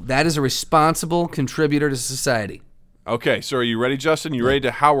problem. that is a responsible contributor to society. Okay, so are you ready, Justin? You ready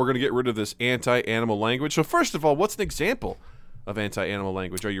to how we're going to get rid of this anti-animal language? So first of all, what's an example of anti-animal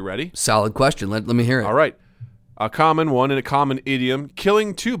language? Are you ready? Solid question. Let me hear it. All right, a common one and a common idiom: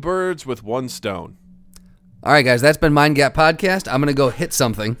 killing two birds with one stone. All right, guys, that's been Mind Gap Podcast. I'm going to go hit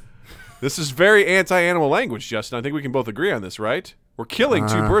something. This is very anti-animal language, Justin. I think we can both agree on this, right? We're killing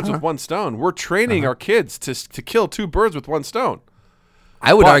two birds with one stone. We're training our kids to kill two birds with one stone.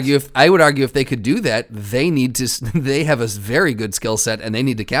 I would argue if they could do that, they have a very good skill set and they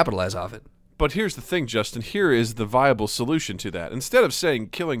need to capitalize off it. But here's the thing, Justin. Here is the viable solution to that. Instead of saying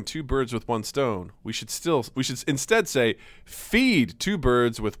killing two birds with one stone, we should instead say feed two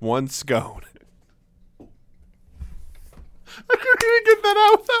birds with one scone. I couldn't even get that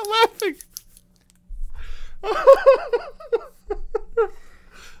out without laughing.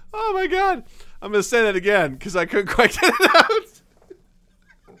 Oh my God. I'm going to say that again because I couldn't quite get it out.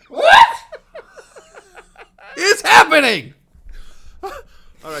 What is happening? All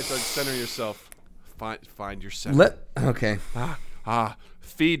right, Doug, center yourself. Find your center. Okay.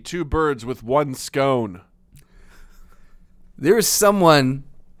 Feed two birds with one scone. There is someone.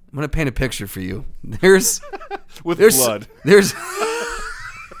 I'm going to paint a picture for you. There's blood. There's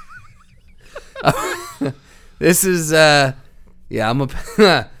this is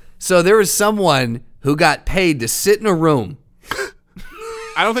so there was someone who got paid to sit in a room.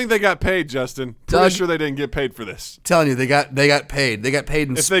 I don't think they got paid, Justin. Pretty sure they didn't get paid for this. Telling you, they got paid. They got paid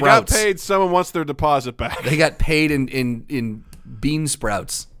in if sprouts. They got paid, someone wants their deposit back. They got paid in bean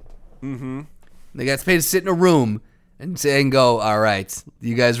sprouts. Mm-hmm. They got paid to sit in a room and go, all right,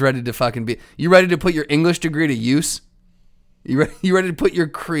 you guys ready to fucking be? You ready to put your English degree to use? You ready to put your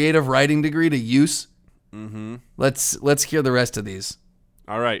creative writing degree to use? Mm-hmm. Let's hear the rest of these.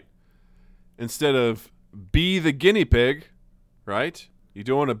 All right. Instead of be the guinea pig, right? You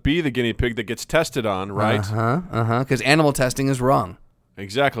don't want to be the guinea pig that gets tested on, right? Because animal testing is wrong.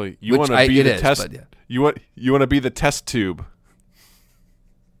 Exactly. You want to be the test. Yeah. You want to be the test tube.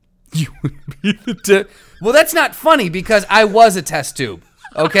 You want to be the well, that's not funny because I was a test tube.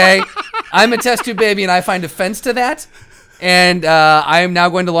 Okay, I'm a test tube baby, and I find offense to that. And I am now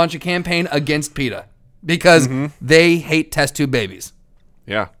going to launch a campaign against PETA because they hate test tube babies.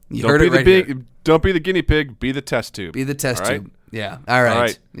 Yeah. You heard it right here. Don't be the guinea pig. Be the test tube. Be the test tube. Yeah. All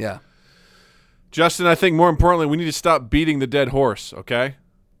right. Yeah. Justin, I think more importantly, we need to stop beating the dead horse, okay?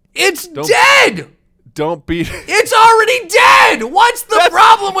 It's dead! Don't beat it. It's already dead! What's the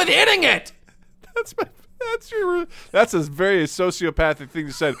problem with hitting it? That's a very sociopathic thing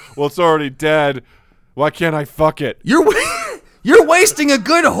to say. Well, it's already dead. Why can't I fuck it? You're wasting a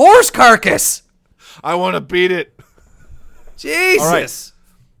good horse carcass. I want to beat it. Jesus. All right.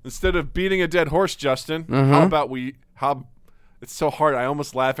 Instead of beating a dead horse, Justin, how about it's so hard. I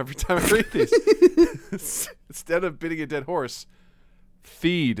almost laugh every time I read these. Instead of beating a dead horse,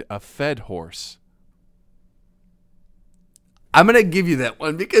 feed a fed horse. I'm going to give you that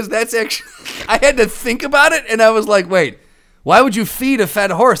one because that's actually, I had to think about it and I was like, wait, why would you feed a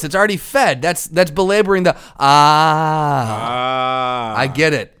fed horse? It's already fed. That's belaboring the, I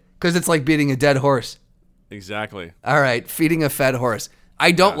get it. Because it's like beating a dead horse. Exactly. All right, feeding a fed horse.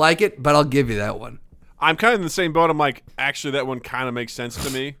 I don't like it, but I'll give you that one. I'm kind of in the same boat. I'm like, actually, that one kind of makes sense to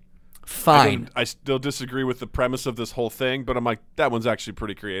me. Fine. I still disagree with the premise of this whole thing, but I'm like, that one's actually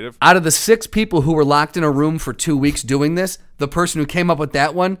pretty creative. Out of the 6 people who were locked in a room for 2 weeks doing this, the person who came up with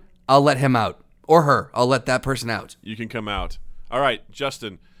that one, I'll let him out. Or her. I'll let that person out. You can come out. All right,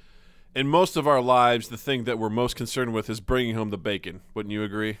 Justin. In most of our lives, the thing that we're most concerned with is bringing home the bacon. Wouldn't you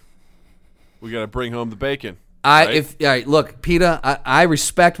agree? We got to bring home the bacon. Right? Look, PETA, I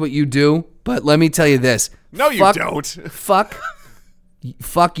respect what you do, but let me tell you this. No, you don't. Fuck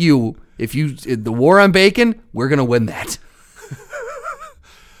you. If the war on bacon, we're going to win that.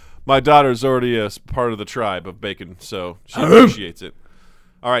 My daughter's already a part of the tribe of bacon, so she appreciates it.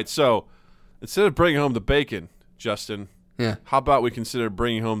 All right, so instead of bringing home the bacon, Justin, how about we consider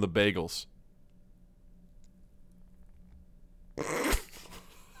bringing home the bagels?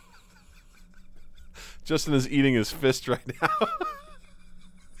 Justin is eating his fist right now.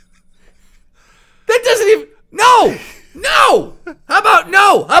 That doesn't even... No! How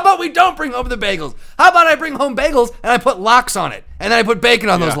about we don't bring home the bagels? How about I bring home bagels and I put locks on it, and then I put bacon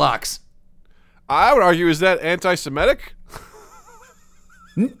on those locks? I would argue, is that anti-Semitic?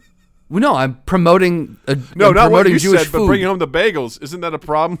 No, I'm promoting. Not what you Jewish said, food. But bringing home the bagels, isn't that a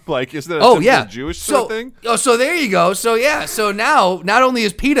problem? Like, isn't that a Jewish sort of thing? So there you go. So now not only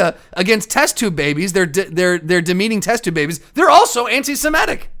is PETA against test tube babies, they're demeaning test tube babies. They're also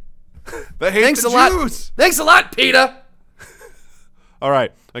anti-Semitic. They hate the Jews. Thanks a lot, PETA. All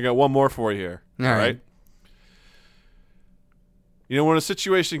right, I got one more for you here. All right. You know, when a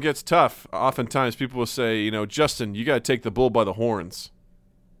situation gets tough, oftentimes people will say, Justin, you got to take the bull by the horns.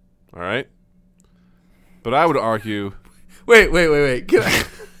 All right? But I would argue... Wait. Can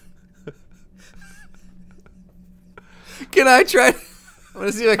I try... I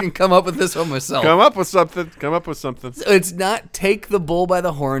want to see if I can come up with this one myself. Come up with something. So it's not take the bull by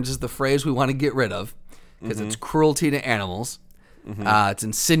the horns is the phrase we want to get rid of because it's cruelty to animals. It's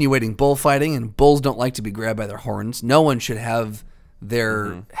insinuating bullfighting, and bulls don't like to be grabbed by their horns. No one should have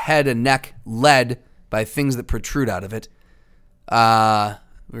their head and neck led by things that protrude out of it.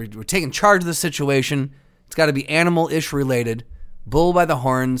 We're taking charge of the situation. It's got to be animal-ish related. Bull by the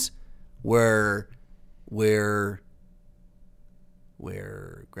horns. We're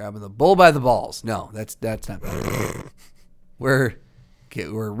grabbing the bull by the balls. No, that's not better. We're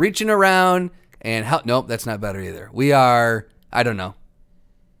reaching around and nope, that's not better either. We are, I don't know.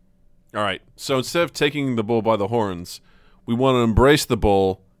 All right. So instead of taking the bull by the horns, we want to embrace the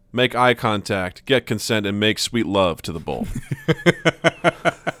bull, make eye contact, get consent, and make sweet love to the bull.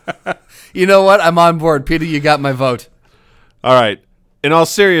 You know what? I'm on board. PETA, you got my vote. All right. In all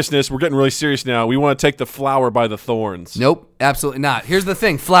seriousness, we're getting really serious now. We want to take the flower by the thorns. Nope, absolutely not. Here's the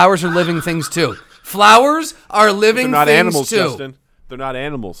thing. Flowers are living things too. Flowers are living things too. They're not animals, Justin. They're not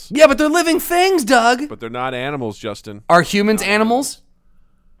animals. Yeah, but they're living things, Doug. But they're not animals, Justin. Are humans animals?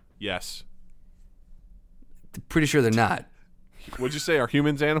 Yes. Pretty sure they're not. What'd you say? Are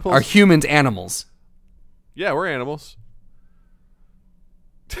humans animals? Are humans animals? Yeah, we're animals.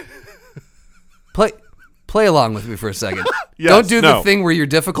 Play along with me for a second. Yes, Don't do the no. thing where you're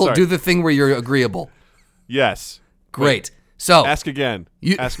difficult. Sorry. Do the thing where you're agreeable. Yes. Great. So Ask again.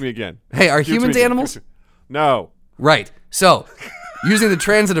 Ask me again. Hey, are Give it to humans me again. animals? Give it to me. No. Right. So, using the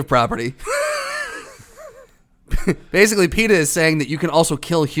transitive property, basically PETA is saying that you can also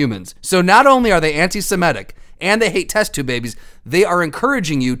kill humans. So not only are they anti-Semitic and they hate test tube babies, they are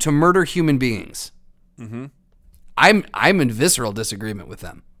encouraging you to murder human beings. Mm-hmm. I'm in visceral disagreement with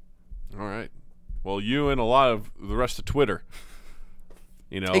them. All right. Well, you and a lot of the rest of Twitter,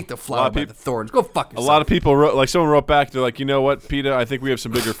 take the flower by the thorns. Go fuck yourself. A lot of people wrote, like someone wrote back, they're like, you know what, PETA, I think we have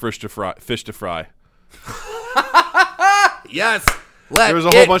some bigger fish to fry. Yes. There was a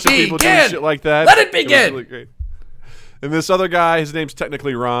whole bunch of people doing shit like that. Let it begin. It was really great. And this other guy, his name's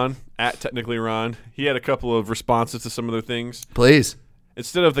Technically Ron, @TechnicallyRon. He had a couple of responses to some of their things. Please.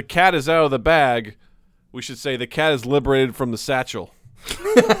 Instead of the cat is out of the bag, we should say the cat is liberated from the satchel.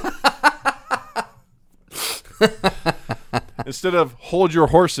 Instead of hold your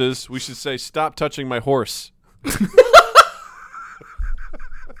horses, we should say stop touching my horse.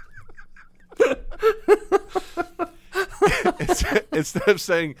 Instead of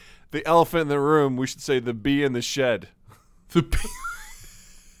saying the elephant in the room, we should say the bee in the shed. The bee.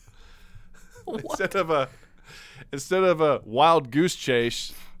 Instead of a wild goose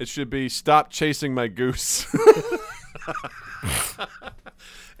chase, it should be stop chasing my goose.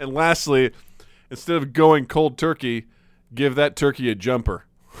 And lastly, instead of going cold turkey, give that turkey a jumper.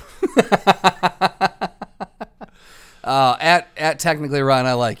 At Technically Ron,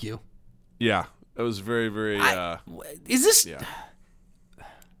 I like you. Yeah, that was very, very. Is this? Yeah.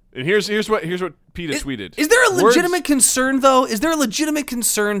 And here's what PETA tweeted. Is there a legitimate concern though? Is there a legitimate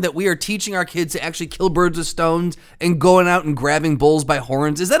concern that we are teaching our kids to actually kill birds with stones and going out and grabbing bulls by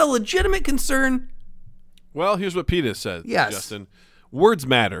horns? Is that a legitimate concern? Well, here's what PETA said, yes. Justin. Words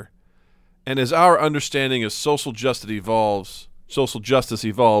matter. And as our understanding of social justice evolves,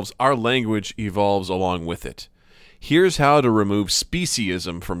 our language evolves along with it. Here's how to remove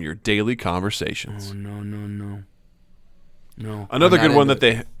speciesism from your daily conversations. Oh, no. Another good one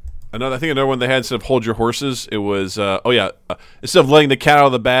that another one they had, instead of hold your horses, it was instead of letting the cat out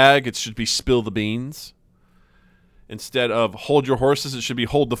of the bag, it should be spill the beans. Instead of hold your horses, it should be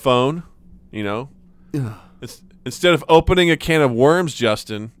hold the phone. Instead of opening a can of worms,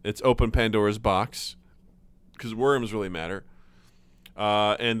 Justin, it's open Pandora's box, because worms really matter.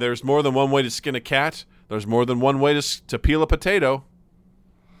 And there's more than one way to skin a cat. There's more than one way to peel a potato.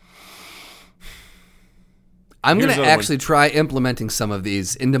 I'm going to actually try implementing some of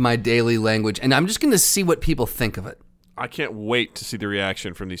these into my daily language, and I'm just going to see what people think of it. I can't wait to see the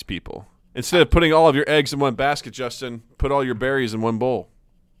reaction from these people. Instead of putting all of your eggs in one basket, Justin, put all your berries in one bowl.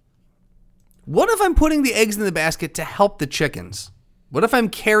 What if I'm putting the eggs in the basket to help the chickens? What if I'm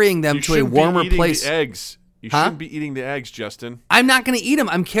carrying them to a warmer place? The eggs. You shouldn't be eating the eggs, Justin. I'm not going to eat them.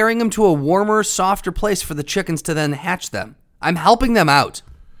 I'm carrying them to a warmer, softer place for the chickens to then hatch them. I'm helping them out.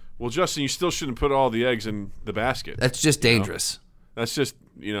 Well, Justin, you still shouldn't put all the eggs in the basket. That's just dangerous. That's just,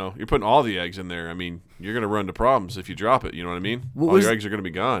 you're putting all the eggs in there. I mean, you're going to run into problems if you drop it. You know what I mean? All your eggs are going to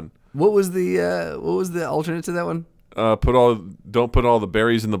be gone. What was the alternate to that one? Don't put all the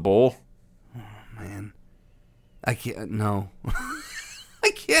berries in the bowl. Oh, man. I can't. No.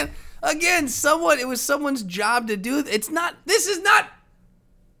 I can't. Again, it was someone's job to do. This is not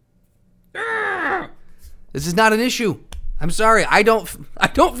an issue. I'm sorry. I don't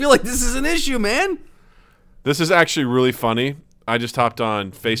feel like this is an issue, man. This is actually really funny. I just hopped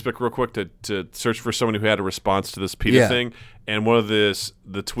on Facebook real quick to search for someone who had a response to this PETA thing. And one of the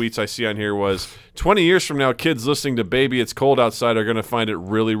tweets I see on here was, 20 years from now, kids listening to Baby It's Cold Outside are going to find it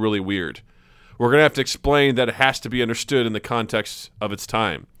really, really weird. We're going to have to explain that it has to be understood in the context of its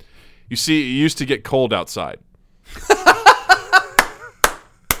time. You see, it used to get cold outside.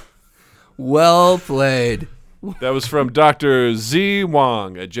 Well played. That was from Dr. Z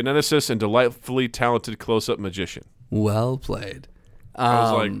Wong, a geneticist and delightfully talented close-up magician. Well played. I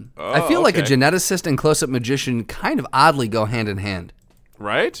was like, I feel like a geneticist and close-up magician kind of oddly go hand in hand.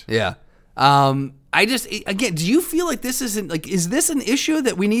 Right? Yeah. Do you feel like this is this an issue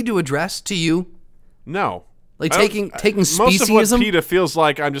that we need to address to you? No. Like taking speciesism? Most of what PETA feels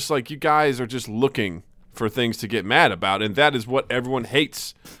like, I'm just like, you guys are just looking for things to get mad about, and that is what everyone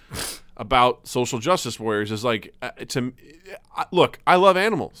hates. about social justice warriors is like, look, I love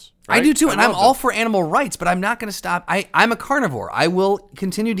animals. Right? I do too, and I'm all for animal rights, but I'm not going to stop. I'm a carnivore. I will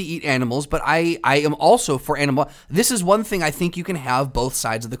continue to eat animals, but I am also for animal. This is one thing I think you can have both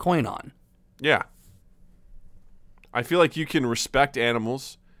sides of the coin on. Yeah. I feel like you can respect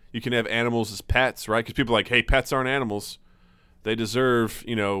animals. You can have animals as pets, right? Because people are like, hey, pets aren't animals. They deserve,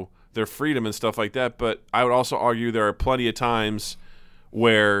 their freedom and stuff like that. But I would also argue there are plenty of times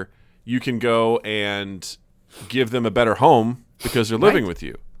where you can go and give them a better home because they're living with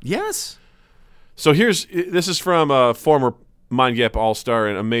you. Yes. So this is from a former Mind Gap All-Star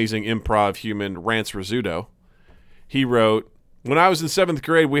and amazing improv human, Rance Rizzuto. He wrote, when I was in 7th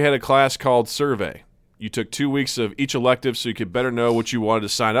grade, we had a class called Survey. You took 2 weeks of each elective so you could better know what you wanted to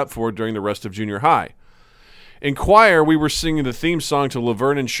sign up for during the rest of junior high. In choir, we were singing the theme song to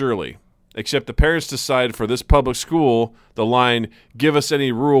Laverne and Shirley, except the parents decided for this public school, the line, give us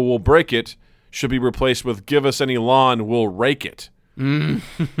any rule, we'll break it, should be replaced with give us any lawn, we'll rake it.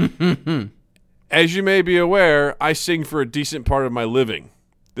 As you may be aware, I sing for a decent part of my living.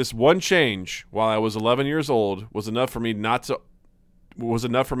 This one change, while I was 11 years old, was enough for me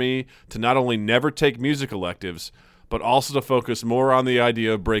to not only never take music electives, but also to focus more on the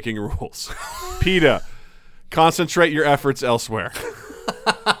idea of breaking rules. PETA, concentrate your efforts elsewhere.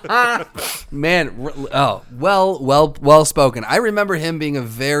 Man, well spoken. I remember him being a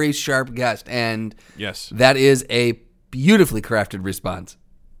very sharp guest, and yes, that is a beautifully crafted response.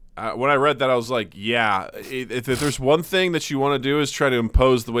 When I read that, I was like, yeah, if there's one thing that you want to do is try to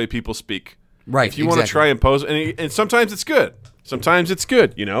impose the way people speak. Right. If you want to try and impose, and sometimes it's good. Sometimes it's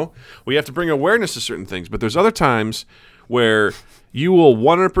good, We have to bring awareness to certain things, but there's other times where you will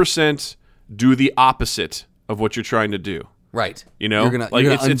 100% do the opposite of what you're trying to do. Right.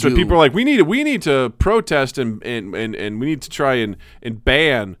 It's when people are like, we need to protest and we need to try and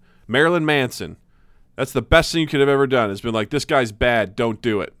ban Marilyn Manson. That's the best thing you could have ever done. It's been like, this guy's bad, don't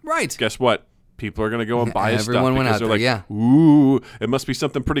do it. Right. Guess what? People are going to go and buy his stuff because they're like, yeah. Ooh, it must be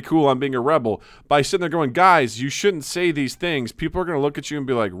something pretty cool. I'm being a rebel. By sitting there going, guys, you shouldn't say these things. People are going to look at you and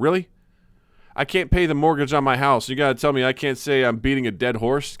be like, really? I can't pay the mortgage on my house. You got to tell me I can't say I'm beating a dead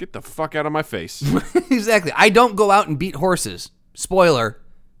horse? Get the fuck out of my face. Exactly. I don't go out and beat horses. Spoiler,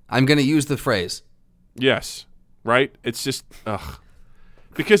 I'm going to use the phrase. Yes. Right? It's just, ugh.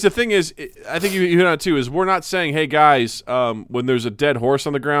 Because the thing is, I think you hit on it too, is we're not saying, hey, guys, when there's a dead horse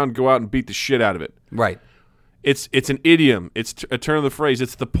on the ground, go out and beat the shit out of it. Right. It's an idiom. It's a turn of the phrase.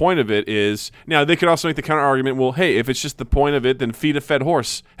 It's the point of it is, now they could also make the counter argument, well, hey, if it's just the point of it, then feed a fed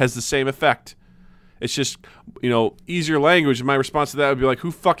horse has the same effect. It's just, easier language. And my response to that would be like,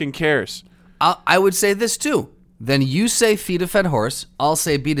 who fucking cares? I would say this too. Then you say feed a fed horse. I'll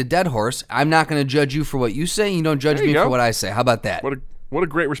say beat a dead horse. I'm not going to judge you for what you say. You don't judge me for what I say. How about that? What a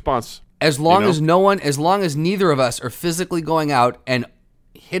great response. As long as neither of us are physically going out and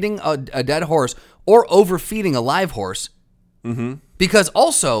hitting a dead horse or overfeeding a live horse, because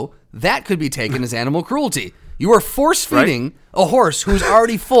also that could be taken as animal cruelty. You are force feeding a horse who's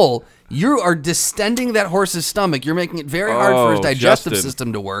already full. You are distending that horse's stomach. You're making it very hard for his digestive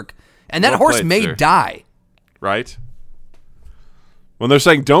system to work, and that horse may die. Right? When they're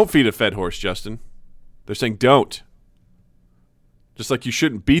saying don't feed a fed horse, Justin, they're saying don't. Just like you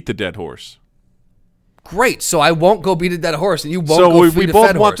shouldn't beat the dead horse. Great. So I won't go beat a dead horse, and you won't go feed a fed horse. So we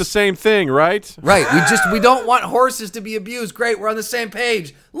both want the same thing, right? Right. We don't want horses to be abused. Great. We're on the same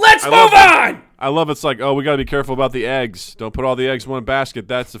page. Let's move on. I love it's like, we got to be careful about the eggs. Don't put all the eggs in one basket.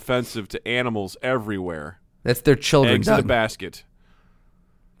 That's offensive to animals everywhere. That's their children. Eggs in a basket.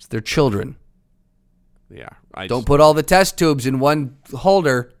 It's their children. Yeah. Don't put all the test tubes in one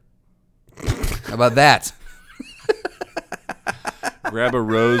holder. How about that? Grab a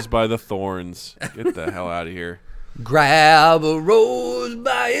rose by the thorns. Get the hell out of here. Grab a rose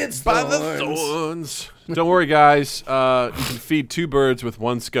by its thorns. By the thorns. Don't worry, guys. You can feed 2 birds with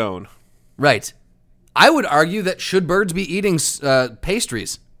 1 scone. Right. I would argue that should birds be eating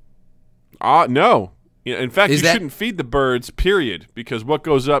pastries? No. In fact, you shouldn't feed the birds, period, because what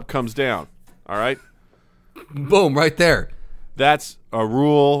goes up comes down. All right? Boom, right there. That's a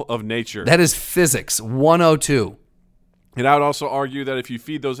rule of nature. That is physics 102. And I would also argue that if you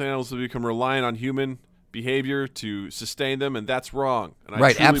feed those animals, they become reliant on human behavior to sustain them, and that's wrong. And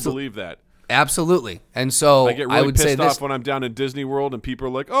I truly believe that. Absolutely. And so I get really pissed off when I'm down at Disney World and people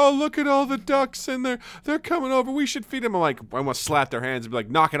are like, oh, look at all the ducks and they're coming over. We should feed them. I'm like, I want to slap their hands and be like,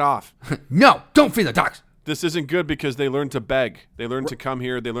 knock it off. No, don't feed the ducks. This isn't good because they learn to beg. They learn to come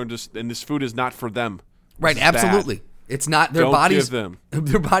here. They learn to, and this food is not for them. Right, absolutely. Bad. It's not their bodies. Don't give them.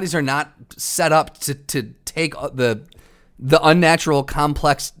 Their bodies are not set up to take the unnatural,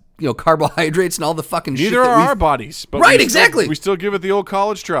 complex carbohydrates and all the fucking shit. Neither are our bodies. But right, exactly. We still give it the old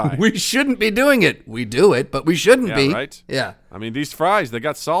college try. We shouldn't be doing it. We do it, but we shouldn't be. Right? Yeah. I mean, these fries, they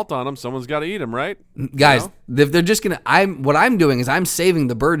got salt on them. Someone's got to eat them, right? Guys, if they're just what I'm doing is I'm saving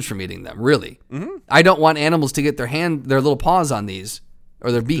the birds from eating them, really. Mm-hmm. I don't want animals to get their little paws on these,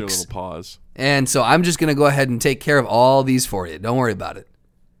 or their beaks. Their little paws. And so I'm just going to go ahead and take care of all these for you. Don't worry about it.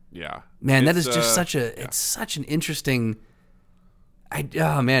 Yeah. Man, that is just it's such an interesting...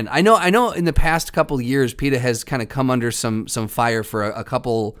 man, I know in the past couple of years, PETA has kind of come under some fire for a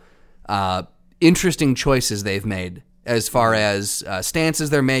couple interesting choices they've made as far as stances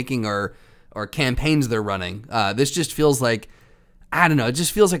they're making or campaigns they're running. This just feels like, I don't know, it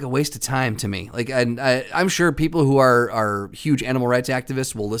just feels like a waste of time to me. Like, and I'm sure people who are huge animal rights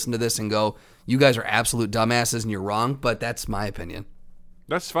activists will listen to this and go, you guys are absolute dumbasses and you're wrong, but that's my opinion.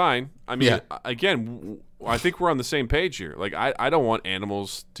 That's fine. I mean, again, I think we're on the same page here. Like, I don't want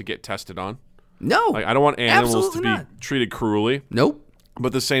animals to get tested on. No. Like, I don't want animals to be treated cruelly. Nope. But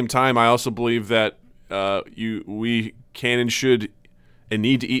at the same time, I also believe that we can and should and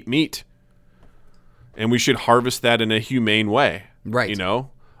need to eat meat. And we should harvest that in a humane way. Right.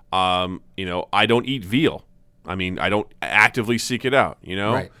 I don't eat veal. I mean, I don't actively seek it out,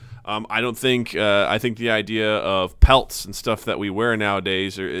 Right. I don't think. I think the idea of pelts and stuff that we wear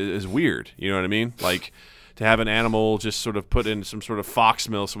nowadays is weird. You know what I mean? Like to have an animal just sort of put in some sort of fox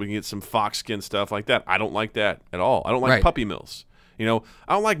mill so we can get some fox skin stuff like that. I don't like that at all. I don't like puppy mills. I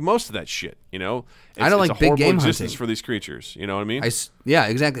don't like most of that shit. I don't like big game existence hunting for these creatures. You know what I mean? Yeah,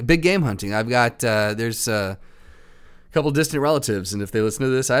 exactly. Big game hunting. I've got there's a couple distant relatives, and if they listen to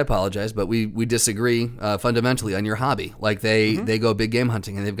this, I apologize, but we disagree fundamentally on your hobby. Like they go big game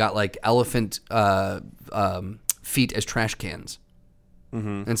hunting, and they've got like elephant feet as trash cans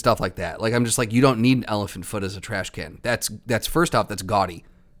and stuff like that. Like I'm just like, you don't need an elephant foot as a trash can. That's first off, that's gaudy.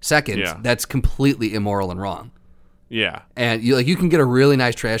 Second, that's completely immoral and wrong. Yeah. And you can get a really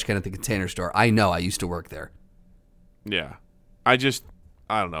nice trash can at the Container Store. I know. I used to work there. Yeah. I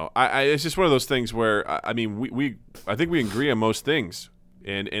don't know. It's just one of those things where I mean I think we agree on most things,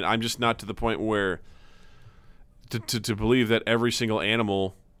 and I'm just not to the point where to believe that every single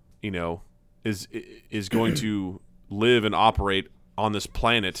animal, is going to live and operate on this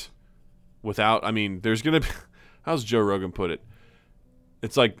planet without. I mean, there's gonna be. How's Joe Rogan put it?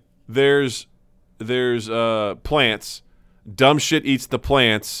 It's like there's plants, dumb shit eats the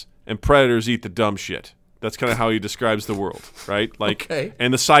plants, and predators eat the dumb shit. That's kind of how he describes the world, right? Like, okay.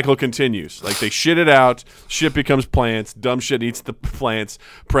 And the cycle continues. Like they shit it out, shit becomes plants, dumb shit eats the plants,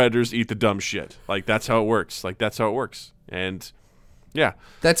 predators eat the dumb shit. Like that's how it works. And yeah,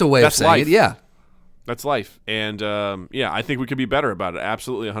 that's a way of saying life. It. Yeah, that's life. And I think we could be better about it.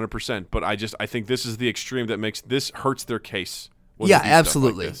 Absolutely, 100%. But I think this is the extreme that makes this hurts their case. Yeah,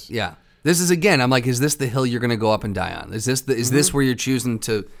 absolutely. Like yeah, this is again. I'm like, is this the hill you're going to go up and die on? Is this this where you're choosing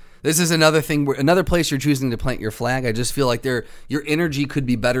to? This is another another place you're choosing to plant your flag. I just feel like your energy could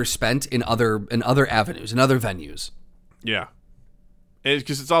be better spent in other avenues, in other venues. Yeah,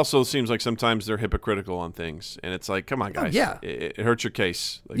 because it also seems like sometimes they're hypocritical on things, and it's like, come on, guys, it hurts your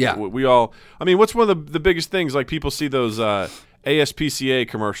case. Like, yeah, we all. I mean, what's one of the biggest things? Like people see those ASPCA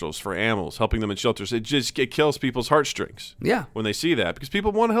commercials for animals, helping them in shelters. It kills people's heartstrings. Yeah, when they see that, because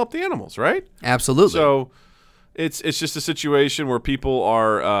people want to help the animals, right? Absolutely. So. It's just a situation where people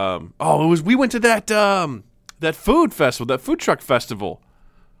are. We went to that food festival, that food truck festival.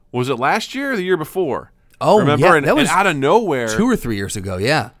 Was it last year or the year before? Oh, remember? Yeah, that was out of nowhere, 2 or 3 years ago.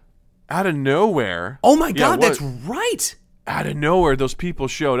 Yeah, out of nowhere. Oh my God, that's right. Out of nowhere, those people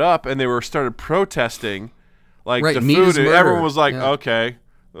showed up and they started protesting, like the meat food, and murder. everyone was like, "Okay."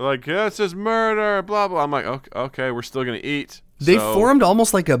 They're like, this is murder, blah blah. I'm like, okay, we're still gonna eat. They formed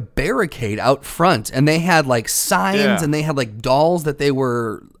almost like a barricade out front, and they had like signs, and they had like dolls that they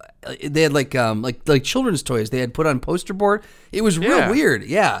had like children's toys they had put on poster board. It was real weird.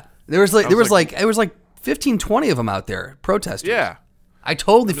 Yeah, there was like 15, 20 of them out there protesting. Yeah, I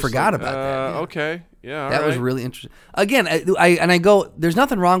totally forgot about that. Yeah. Okay, yeah, that was really interesting. Again, I go. There's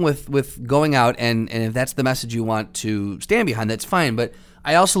nothing wrong with going out, and if that's the message you want to stand behind, that's fine. But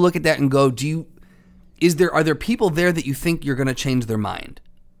I also look at that and go, are there people there that you think you're going to change their mind?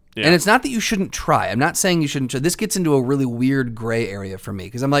 Yeah. And it's not that you shouldn't try. I'm not saying you shouldn't try. This gets into a really weird gray area for me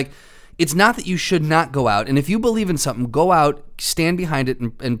because I'm like, it's not that you should not go out. And if you believe in something, go out, stand behind it,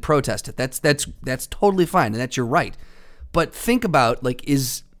 and protest it. That's totally fine, and that's your right. But think about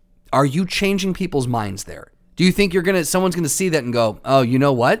are you changing people's minds there? Do you think someone's gonna see that and go, oh, you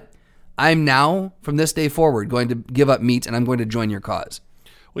know what? I'm now from this day forward going to give up meat and I'm going to join your cause.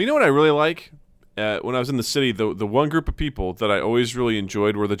 Well, you know what I really like? when I was in the city, the one group of people that I always really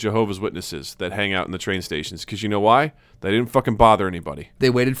enjoyed were the Jehovah's Witnesses that hang out in the train stations. Because you know why? They didn't fucking bother anybody. They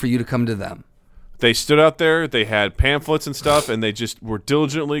waited for you to come to them. They stood out there, they had pamphlets and stuff, and they just were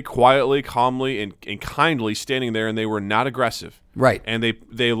diligently, quietly, calmly, and kindly standing there, and they were not aggressive. Right. And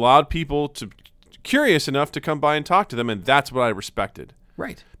they allowed people to curious enough to come by and talk to them, and that's what I respected.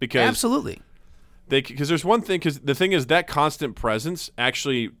 Right. Because absolutely. Because there's one thing, because the thing is that constant presence,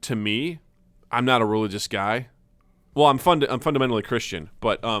 actually, to me, I'm not a religious guy. Well, I'm fundamentally Christian,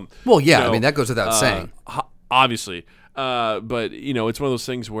 but well, yeah, I mean that goes without saying. Obviously, but it's one of those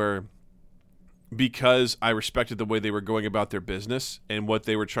things where, because I respected the way they were going about their business and what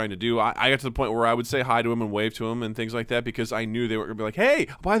they were trying to do, I got to the point where I would say hi to them and wave to them and things like that because I knew they were going to be like, hey,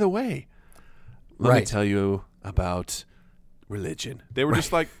 by the way, let me tell you about religion. They were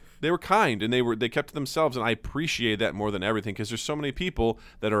just like, they were kind and they kept to themselves, and I appreciate that more than everything because there's so many people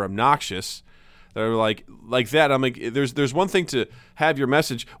that are obnoxious that are like that. I'm like, there's one thing to have your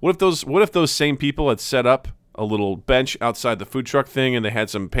message. What if those same people had set up a little bench outside the food truck thing, and they had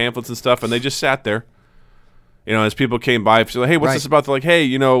some pamphlets and stuff, and they just sat there, as people came by, so like, hey, what's this about? They're like,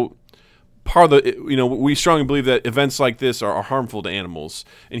 hey, part of the, we strongly believe that events like this are harmful to animals,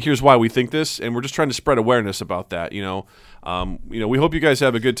 and here's why we think this, and we're just trying to spread awareness about that. We hope you guys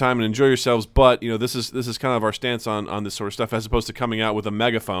have a good time and enjoy yourselves, but this is kind of our stance on this sort of stuff, as opposed to coming out with a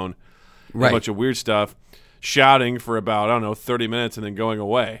megaphone, and a bunch of weird stuff, shouting for about 30 minutes and then going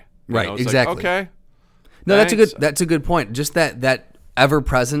away. It's exactly. Like, okay. No, that's a good point. Just that ever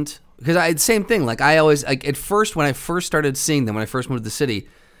present, because I had the same thing. Like I always, at first when I first started seeing them, when I first moved to the city,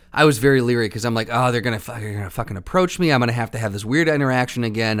 I was very leery because I'm like, oh, they're gonna fucking approach me. I'm gonna have to have this weird interaction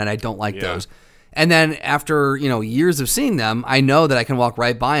again, and I don't like those. And then after years of seeing them, I know that I can walk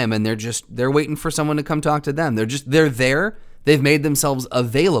right by them, and they're waiting for someone to come talk to them. They're there. They've made themselves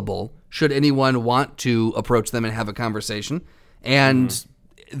available should anyone want to approach them and have a conversation, and.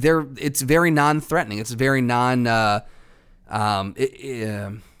 It's very non-threatening. It's very it's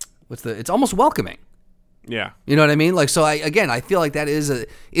almost welcoming. Yeah. You know what I mean? Like, so I feel like that is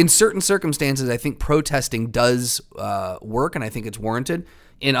in certain circumstances, I think protesting does work, and I think it's warranted.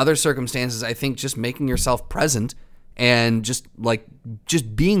 In other circumstances, I think just making yourself present and just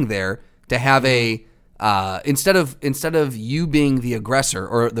being there to have a, instead of you being the aggressor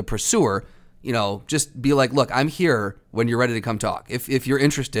or the pursuer, just be like, look, I'm here when you're ready to come talk. If you're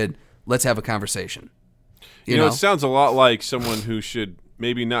interested, let's have a conversation. You know, it sounds a lot like someone who should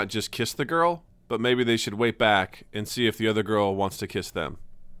maybe not just kiss the girl, but maybe they should wait back and see if the other girl wants to kiss them.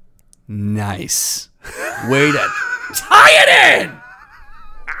 Nice. Way to tie it in.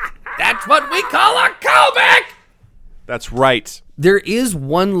 That's what we call a callback. That's right. There is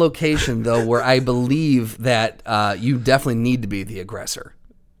one location, though, where I believe that you definitely need to be the aggressor.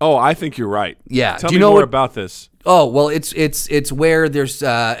 Oh, I think you're right. Yeah. Tell me more about this. Oh, well, it's where there's,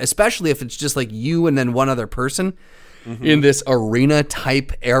 especially if it's just like you and then one other person in this arena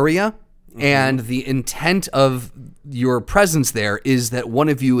type area, and the intent of your presence there is that one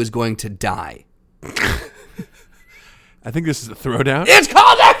of you is going to die. I think this is a throwdown. It's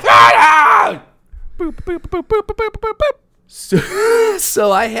called a throwdown! Boop, boop, boop, boop, boop, boop, boop.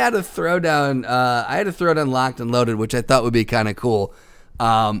 So I had a throwdown locked and loaded, which I thought would be kind of cool.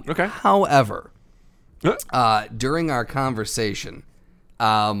 Okay. However, during our conversation,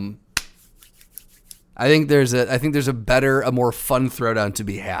 I think there's a better, a more fun throwdown to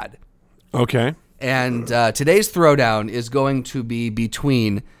be had. Okay. And today's throwdown is going to be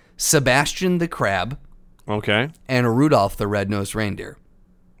between Sebastian the Crab, okay, and Rudolph the Red-Nosed Reindeer.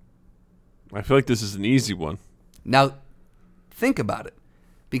 I feel like this is an easy one. Now, think about it,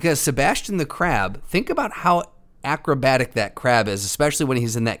 because Sebastian the Crab, think about how acrobatic that crab is, especially when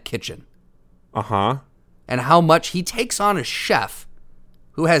he's in that kitchen. Uh-huh. And how much he takes on a chef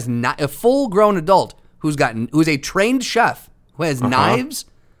who has a full-grown adult who's a trained chef who has knives,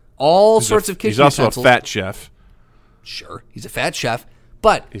 all sorts of kitchen utensils. He's also a fat chef. Sure, he's a fat chef.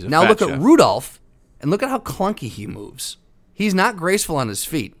 But now look at Rudolph, and look at how clunky he moves. He's not graceful on his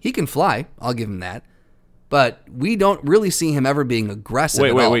feet. He can fly, I'll give him that. But we don't really see him ever being aggressive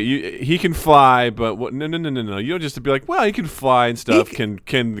at all. Wait. He can fly, but what? No. You don't just be like, well, he can fly and stuff.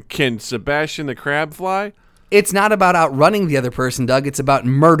 Can Sebastian the Crab fly? It's not about outrunning the other person, Doug. It's about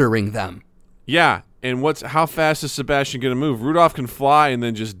murdering them. Yeah, and how fast is Sebastian going to move? Rudolph can fly and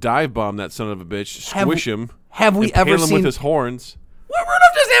then just dive bomb that son of a bitch, squish him. Have we ever seen him with his horns? What?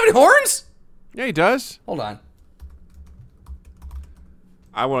 Rudolph doesn't have any horns? Yeah, he does. Hold on.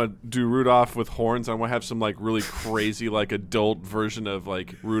 I want to do Rudolph with horns. I want to have some really crazy adult version of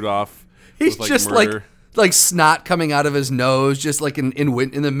Rudolph. He's with, just murder. like snot coming out of his nose, just in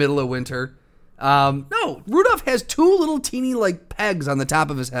the middle of winter. No, Rudolph has two little teeny like pegs on the top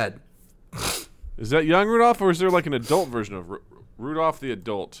of his head. Is that young Rudolph, or is there like an adult version of Rudolph the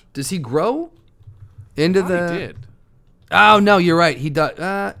adult? Does he grow into the? He did. Oh no, you're right. He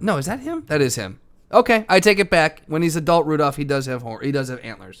does. No, is that him? That is him. Okay, I take it back. When he's adult Rudolph, he does have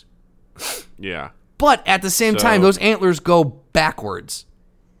antlers. Yeah. But at the same time, those antlers go backwards.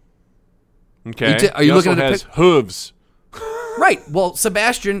 Okay. Are you looking at has hooves? Right. Well,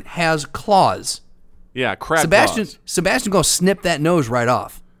 Sebastian has claws. Yeah, crab claws. Sebastian go snip that nose right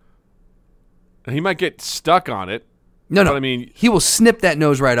off. He might get stuck on it. No. But I mean, he will snip that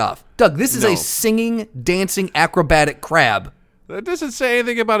nose right off. Doug, this is a singing, dancing, acrobatic crab. That doesn't say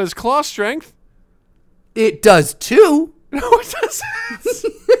anything about his claw strength. It does too. No, it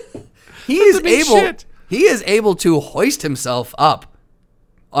doesn't. He is able to hoist himself up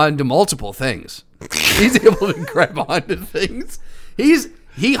onto multiple things. He's able to grab onto things.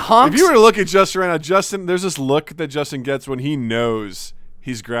 He honks. If you were to look at Justin right now, Justin, there's this look that Justin gets when he knows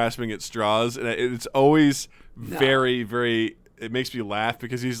he's grasping at straws, and it's always very, very. It makes me laugh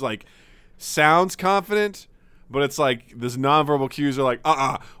because he's like sounds confident, but it's like this nonverbal cues are like,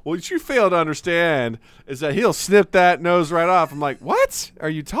 what you fail to understand is that he'll snip that nose right off. I'm like, what are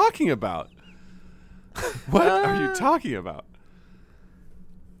you talking about? What are you talking about?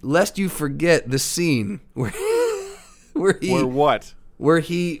 Lest you forget the scene where he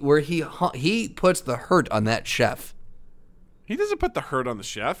puts the hurt on that chef. He doesn't put the hurt on the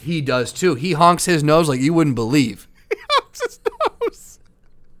chef. He does too. He honks his nose like you wouldn't believe. He honks his nose.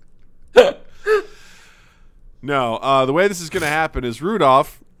 No, the way this is going to happen is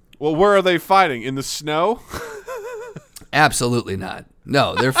Rudolph. Well, where are they fighting? In the snow? Absolutely not.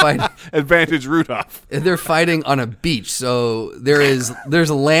 No, they're fighting. Advantage Rudolph. They're fighting on a beach, so there's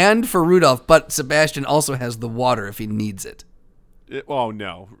land for Rudolph, but Sebastian also has the water if he needs it.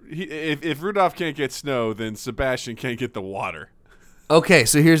 No. If Rudolph can't get snow, then Sebastian can't get the water. Okay,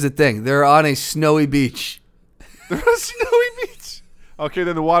 so here's the thing. They're on a snowy beach. They're on a snowy beach? Okay,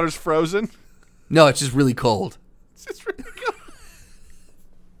 then the water's frozen? No, it's just really cold. It's just really cold.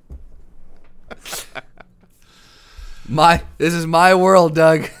 This is my world,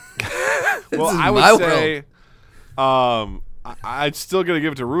 Doug. Well, I would say I'm still going to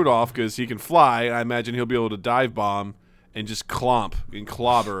give it to Rudolph because he can fly. I imagine he'll be able to dive bomb and just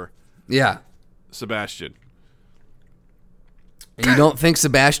clobber Sebastian. And you don't think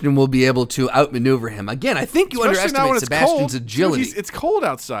Sebastian will be able to outmaneuver him? Again, I think you underestimate Sebastian's agility. Dude, it's cold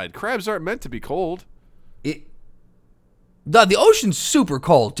outside. Crabs aren't meant to be cold. The ocean's super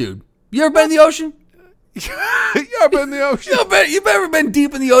cold, dude. You ever been in the ocean? You ever been in the ocean? You've ever been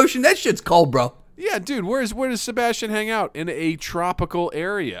deep in the ocean? That shit's cold, bro. Yeah, dude. Where does Sebastian hang out? In a tropical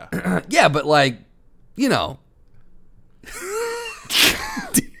area. Yeah, but like, you know.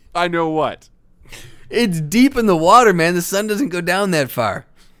 I know what. It's deep in the water, man. The sun doesn't go down that far.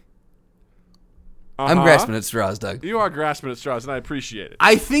 I'm grasping at straws, Doug. You are grasping at straws, and I appreciate it.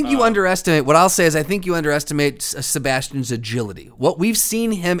 I think you underestimate. What I'll say is I think you underestimate Sebastian's agility. What we've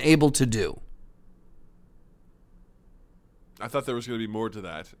seen him able to do. I thought there was going to be more to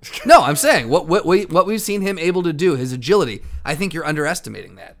that. No, I'm saying what we've seen him able to do, his agility. I think you're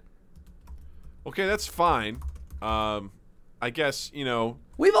underestimating that. Okay, that's fine. I guess,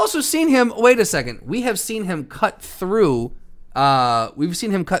 We've also seen him. Wait a second. We have seen him cut through. We've seen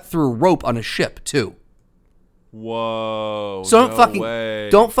him cut through rope on a ship too. Whoa! So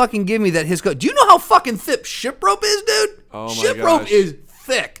way. don't fucking give me that. Do you know how fucking thick ship rope is, dude? Oh my ship gosh. rope is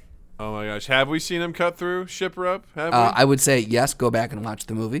thick. Oh my gosh! Have we seen him cut through ship rope? Have we? I would say yes. Go back and watch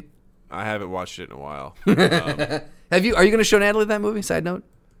the movie. I haven't watched it in a while. Have you? Are you going to show Natalie that movie? Side note.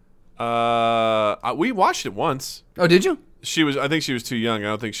 We watched it once. Oh, did you? I think she was too young. I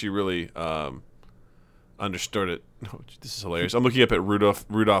don't think she really understood it. Oh, this is hilarious. I'm looking up at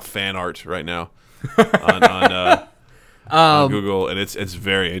Rudolph fan art right now on Google, and it's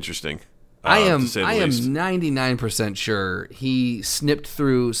very interesting. I am 99% sure he snipped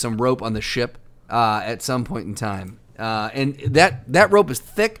through some rope on the ship at some point in time, and that rope is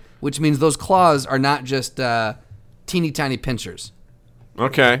thick, which means those claws are not just teeny tiny pincers.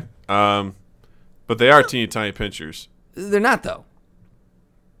 Okay, but they are teeny tiny pincers. They're not though.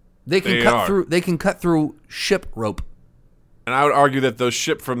 They can cut through ship rope. And I would argue that those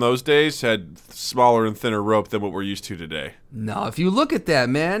ship from those days had smaller and thinner rope than what we're used to today. No, if you look at that,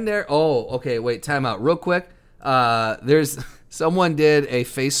 man, okay, wait, time out real quick. There's someone did a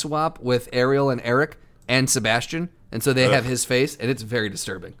face swap with Ariel and Eric and Sebastian, and so they have his face, and it's very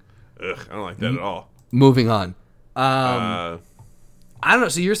disturbing. Ugh, I don't like that at all. Moving on. I don't know.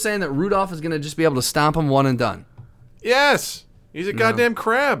 So you're saying that Rudolph is going to just be able to stomp him one and done? Yes. He's a goddamn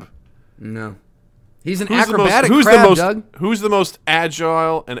crab. No. He's an acrobatic crab, Doug. Who's the most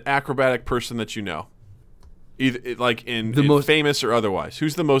agile and acrobatic person that you know? Either like in most famous or otherwise.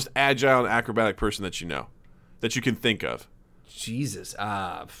 Who's the most agile and acrobatic person that you know? That you can think of? Jesus.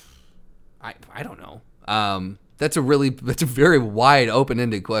 I don't know. That's a very wide,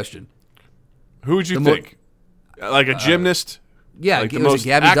 open-ended question. Who would you think? Like a gymnast? Yeah, like the was most it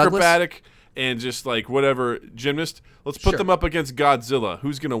Gabby acrobatic Douglas? And just like whatever gymnast. Let's put them up against Godzilla.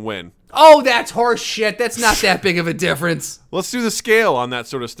 Who's gonna win? Oh, that's horse shit. That's not that big of a difference. Let's do the scale on that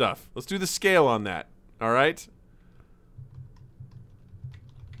sort of stuff. Let's do the scale on that. All right.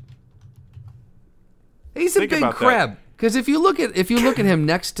 He's a big crab. Because if you look at him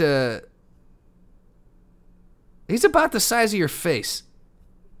next to, he's about the size of your face.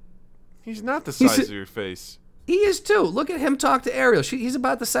 He's not the size of your face. He is too. Look at him talk to Ariel. He's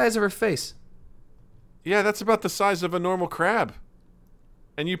about the size of her face. Yeah, that's about the size of a normal crab.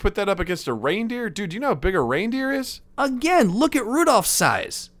 And you put that up against a reindeer? Dude, do you know how big a reindeer is? Again, look at Rudolph's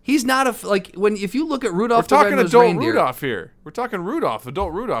size. He's not if you look at Rudolph, we're talking adult Rudolph here. We're talking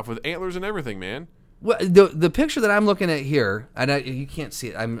adult Rudolph with antlers and everything, man. Well, the picture that I'm looking at here, and you can't see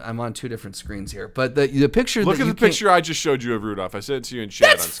it. I'm on two different screens here, but the picture. Look at the picture I just showed you of Rudolph. I sent it to you in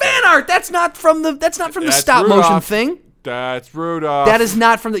chat. That's fan art. That's not from the stop motion thing. That's Rudolph. That is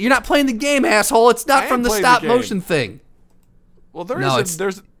not from the. You're not playing the game, asshole. It's not from the stop motion thing. Well,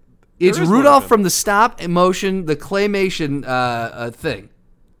 It's Rudolph from the stop motion, the claymation thing.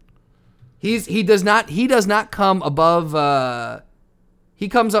 He does not come above. He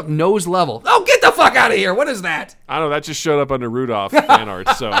comes up nose level. Oh, get the fuck out of here! What is that? I don't know. That just showed up under Rudolph fan art,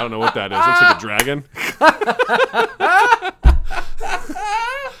 so I don't know what that is. Looks like a dragon.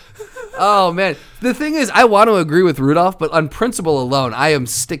 Oh man, the thing is, I want to agree with Rudolph, but on principle alone, I am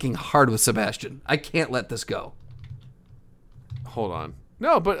sticking hard with Sebastian. I can't let this go. Hold on.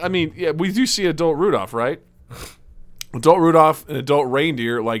 No, but I mean, yeah, we do see adult Rudolph, right? Adult Rudolph and adult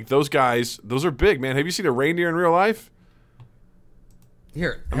reindeer, like those guys, those are big, man. Have you seen a reindeer in real life?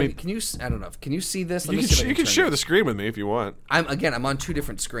 Here, can you? I don't know. Can you see this? You can share the screen with me if you want. I'm on two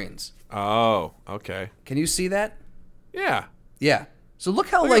different screens. Oh, okay. Can you see that? Yeah. Yeah. So look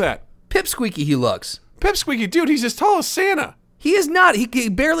how that. pipsqueaky he looks. Pipsqueaky, dude, he's as tall as Santa. He is not. He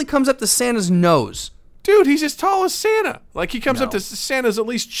barely comes up to Santa's nose. Dude, he's as tall as Santa. Like he comes up to Santa's at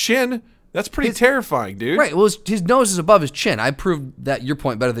least chin. That's pretty terrifying, dude. Right. Well, his nose is above his chin. I proved your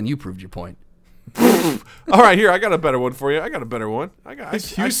point better than you proved your point. All right, here, I got a better one for you. I got a better one.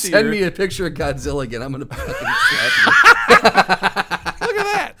 Send me a picture of Godzilla again, I'm going to fucking slap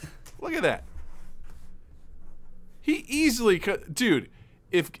you. Look at that. He easily could. Dude,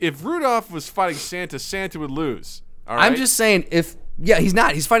 if Rudolph was fighting Santa, Santa would lose. All right? I'm just saying, he's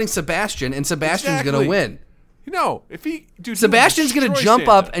not. He's fighting Sebastian, and Sebastian's going to win. No, Sebastian's going to jump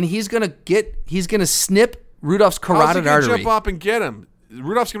up, and he's going to snip Rudolph's carotid artery. How's he going to jump up and get him?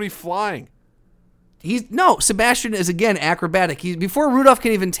 Rudolph's going to be flying. Sebastian is again acrobatic. Before Rudolph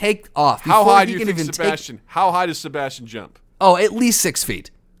can even take off. How high do you think Sebastian? How high does Sebastian jump? Oh, at least 6 feet.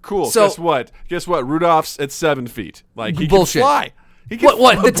 Cool. So, guess what? Rudolph's at 7 feet. Like he bullshit. Can fly.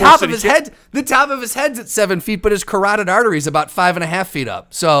 What? The top of his head. The top of his head's at 7 feet, but his carotid artery is about 5.5 feet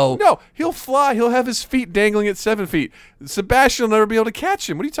up. So no, he'll fly. He'll have his feet dangling at 7 feet. Sebastian will never be able to catch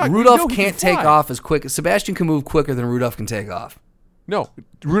him. What are you talking? Rudolph can't take off as quick. Sebastian can move quicker than Rudolph can take off. No,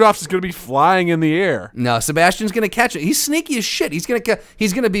 Rudolph's is going to be flying in the air. No, Sebastian's going to catch it. He's sneaky as shit. He's going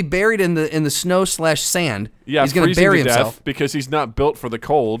to be buried in the snow/sand. Yeah, he's going to bury himself because he's not built for the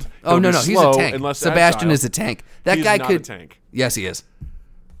cold. Oh no, he's a tank. Sebastian is a tank. That guy could. A tank. Yes, he is.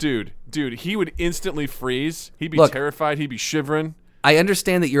 Dude, he would instantly freeze. He'd be terrified. He'd be shivering. I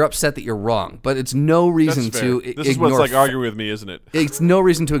understand that you're upset that you're wrong, but it's no reason to ignore. This is what it's like arguing with me, isn't it? It's no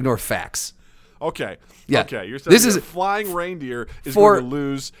reason to ignore facts. Okay. Yeah. Okay. You're saying a flying reindeer is going to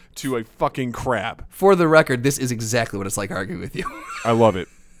lose to a fucking crab. For the record, this is exactly what it's like arguing with you. I love it.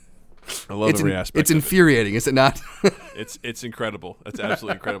 I love every aspect. It's infuriating, is it not? It's incredible. It's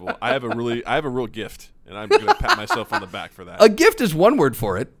absolutely incredible. I have a real gift, and I'm going to pat myself on the back for that. A gift is one word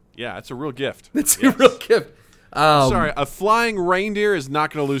for it. Yeah, it's a real gift. It's a real gift. Sorry, a flying reindeer is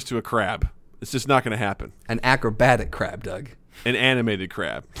not going to lose to a crab. It's just not going to happen. An acrobatic crab, Doug. An animated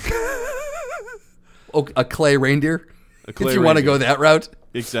crab. Oh, a clay reindeer? If you want to go that route?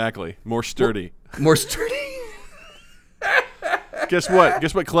 Exactly. More sturdy. More sturdy? Guess what?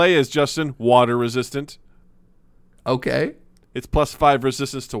 Guess what clay is, Justin? Water resistant. Okay. It's +5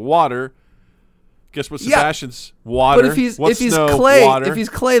 resistance to water. Guess what Sebastian's? Water. But if he's clay, water. If he's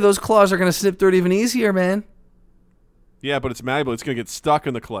clay, those claws are going to snip through it even easier, man. Yeah, but it's malleable. It's going to get stuck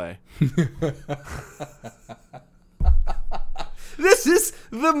in the clay. This is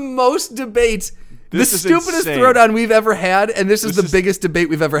the most debate The stupidest throwdown we've ever had, and this is the biggest debate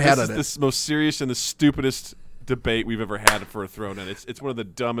we've ever had on it. This is the most serious and the stupidest debate we've ever had for a throwdown. It's one of the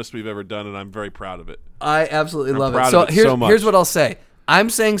dumbest we've ever done, and I'm very proud of it. I absolutely love it. So here's what I'll say. I'm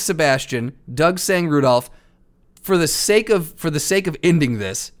saying Sebastian. Doug's saying Rudolph. For the sake of ending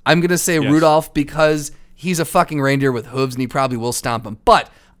this, I'm going to say Rudolph because he's a fucking reindeer with hooves and he probably will stomp him.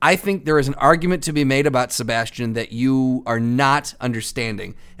 But I think there is an argument to be made about Sebastian that you are not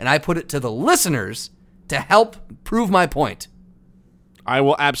understanding. And I put it to the listeners to help prove my point. I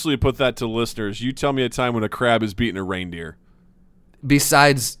will absolutely put that to listeners. You tell me a time when a crab is beating a reindeer.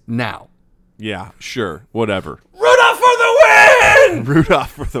 Besides now. Yeah, sure. Whatever. Rudolph for the win!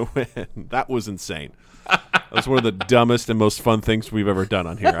 Rudolph for the win. That was insane. That's one of the dumbest and most fun things we've ever done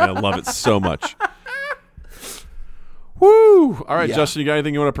on here. I love it so much. Woo! All right, Justin, you got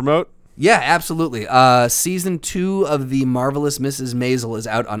anything you want to promote? Yeah, absolutely. Season 2 of The Marvelous Mrs. Maisel is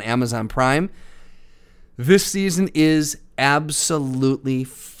out on Amazon Prime. This season is absolutely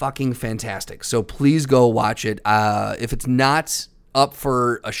fucking fantastic. So please go watch it. If it's not up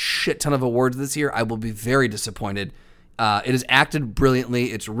for a shit ton of awards this year, I will be very disappointed. It is acted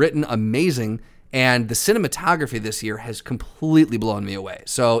brilliantly. It's written amazing. And the cinematography this year has completely blown me away.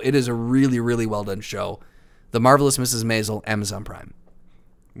 So it is a really, really well done show. The Marvelous Mrs. Maisel, Amazon Prime.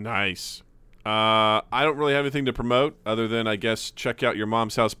 Nice. I don't really have anything to promote other than, I guess, check out Your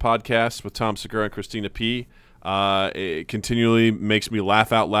Mom's House podcast with Tom Segura and Christina P. It continually makes me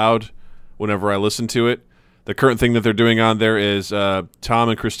laugh out loud whenever I listen to it. The current thing that they're doing on there is Tom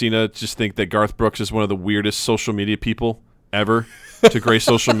and Christina just think that Garth Brooks is one of the weirdest social media people ever to grace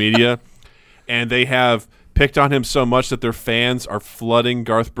social media. And they have picked on him so much that their fans are flooding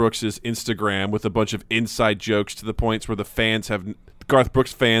Garth Brooks' Instagram with a bunch of inside jokes to the points where Garth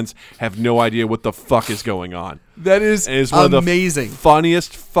Brooks fans have no idea what the fuck is going on. That is one amazing. Of the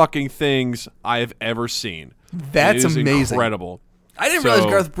funniest fucking things I have ever seen. That's amazing. Incredible. I didn't realize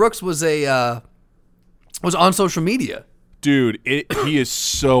Garth Brooks was on social media. Dude, he is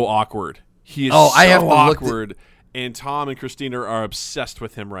so awkward. He is I have to awkward. And Tom and Christina are obsessed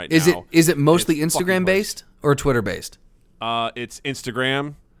with him right now. Is it mostly Instagram based or Twitter based? It's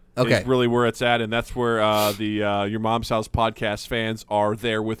Instagram. Okay. Is really where it's at, and that's where the Your Mom's House podcast fans are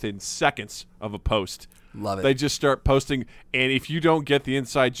there within seconds of a post. Love it. They just start posting, and if you don't get the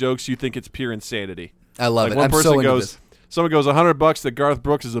inside jokes, you think it's pure insanity. I love it. One person so goes, someone goes, $100 that Garth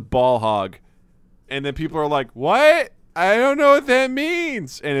Brooks is a ball hog, and then people are like, "What? I don't know what that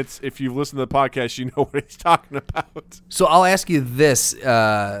means." And it's, if you've listened to the podcast, you know what he's talking about. So I'll ask you this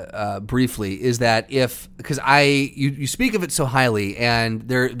briefly: is that because you speak of it so highly, and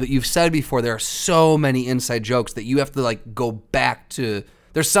you've said before there are so many inside jokes that you have to like go back to.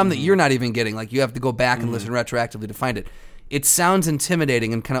 There's some that you're not even getting. Like you have to go back and listen retroactively to find it. It sounds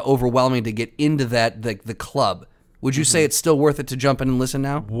intimidating and kind of overwhelming to get into that the club. Would you say it's still worth it to jump in and listen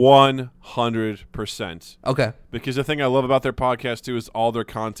now? 100%. Okay. Because the thing I love about their podcast, too, is all their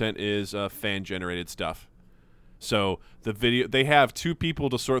content is fan-generated stuff. So they have 2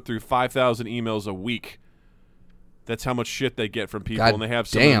 people to sort through 5,000 emails a week. That's how much shit they get from people. And they have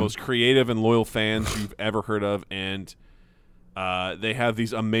some of the most creative and loyal fans you've ever heard of. And they have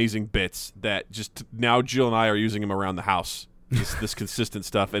these amazing bits that just now Jill and I are using them around the house. This consistent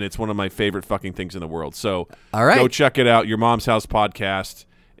stuff, and it's one of my favorite fucking things in the world. So all right. Go check it out, Your Mom's House podcast.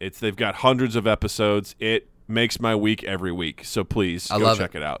 They've got hundreds of episodes. It makes my week every week. So please go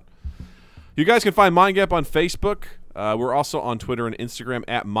check it out. You guys can find Mind Gap on Facebook. We're also on Twitter and Instagram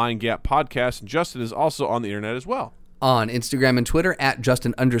at Mind Gap Podcast. And Justin is also on the internet as well. On Instagram and Twitter at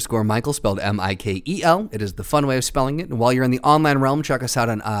Justin_Michael, spelled Mikel. It is the fun way of spelling it. And while you're in the online realm, check us out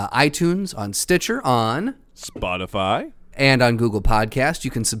on iTunes, on Stitcher, on Spotify, and on Google Podcasts.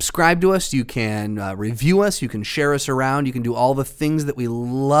 You can subscribe to us. You can review us. You can share us around. You can do all the things that we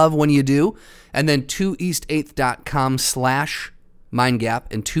love when you do. And then 2east8th.com/mindgap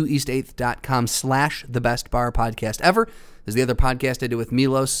and 2east8th.com/the best bar podcast ever is the other podcast I do with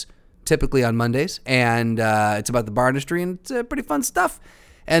Milos, typically on Mondays. And it's about the bar industry, and it's pretty fun stuff.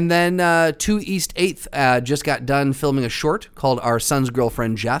 And then 2 East 8th just got done filming a short called Our Son's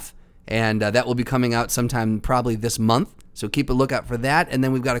Girlfriend, Jeff. And that will be coming out sometime probably this month. So keep a lookout for that. And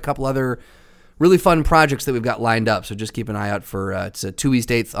then we've got a couple other really fun projects that we've got lined up. So just keep an eye out for it's 2 East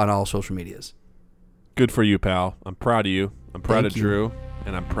 8th on all social medias. Good for you, pal. I'm proud of you. I'm proud of Drew.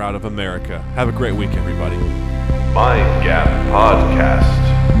 And I'm proud of America. Have a great week, everybody. Mind Gap Podcast.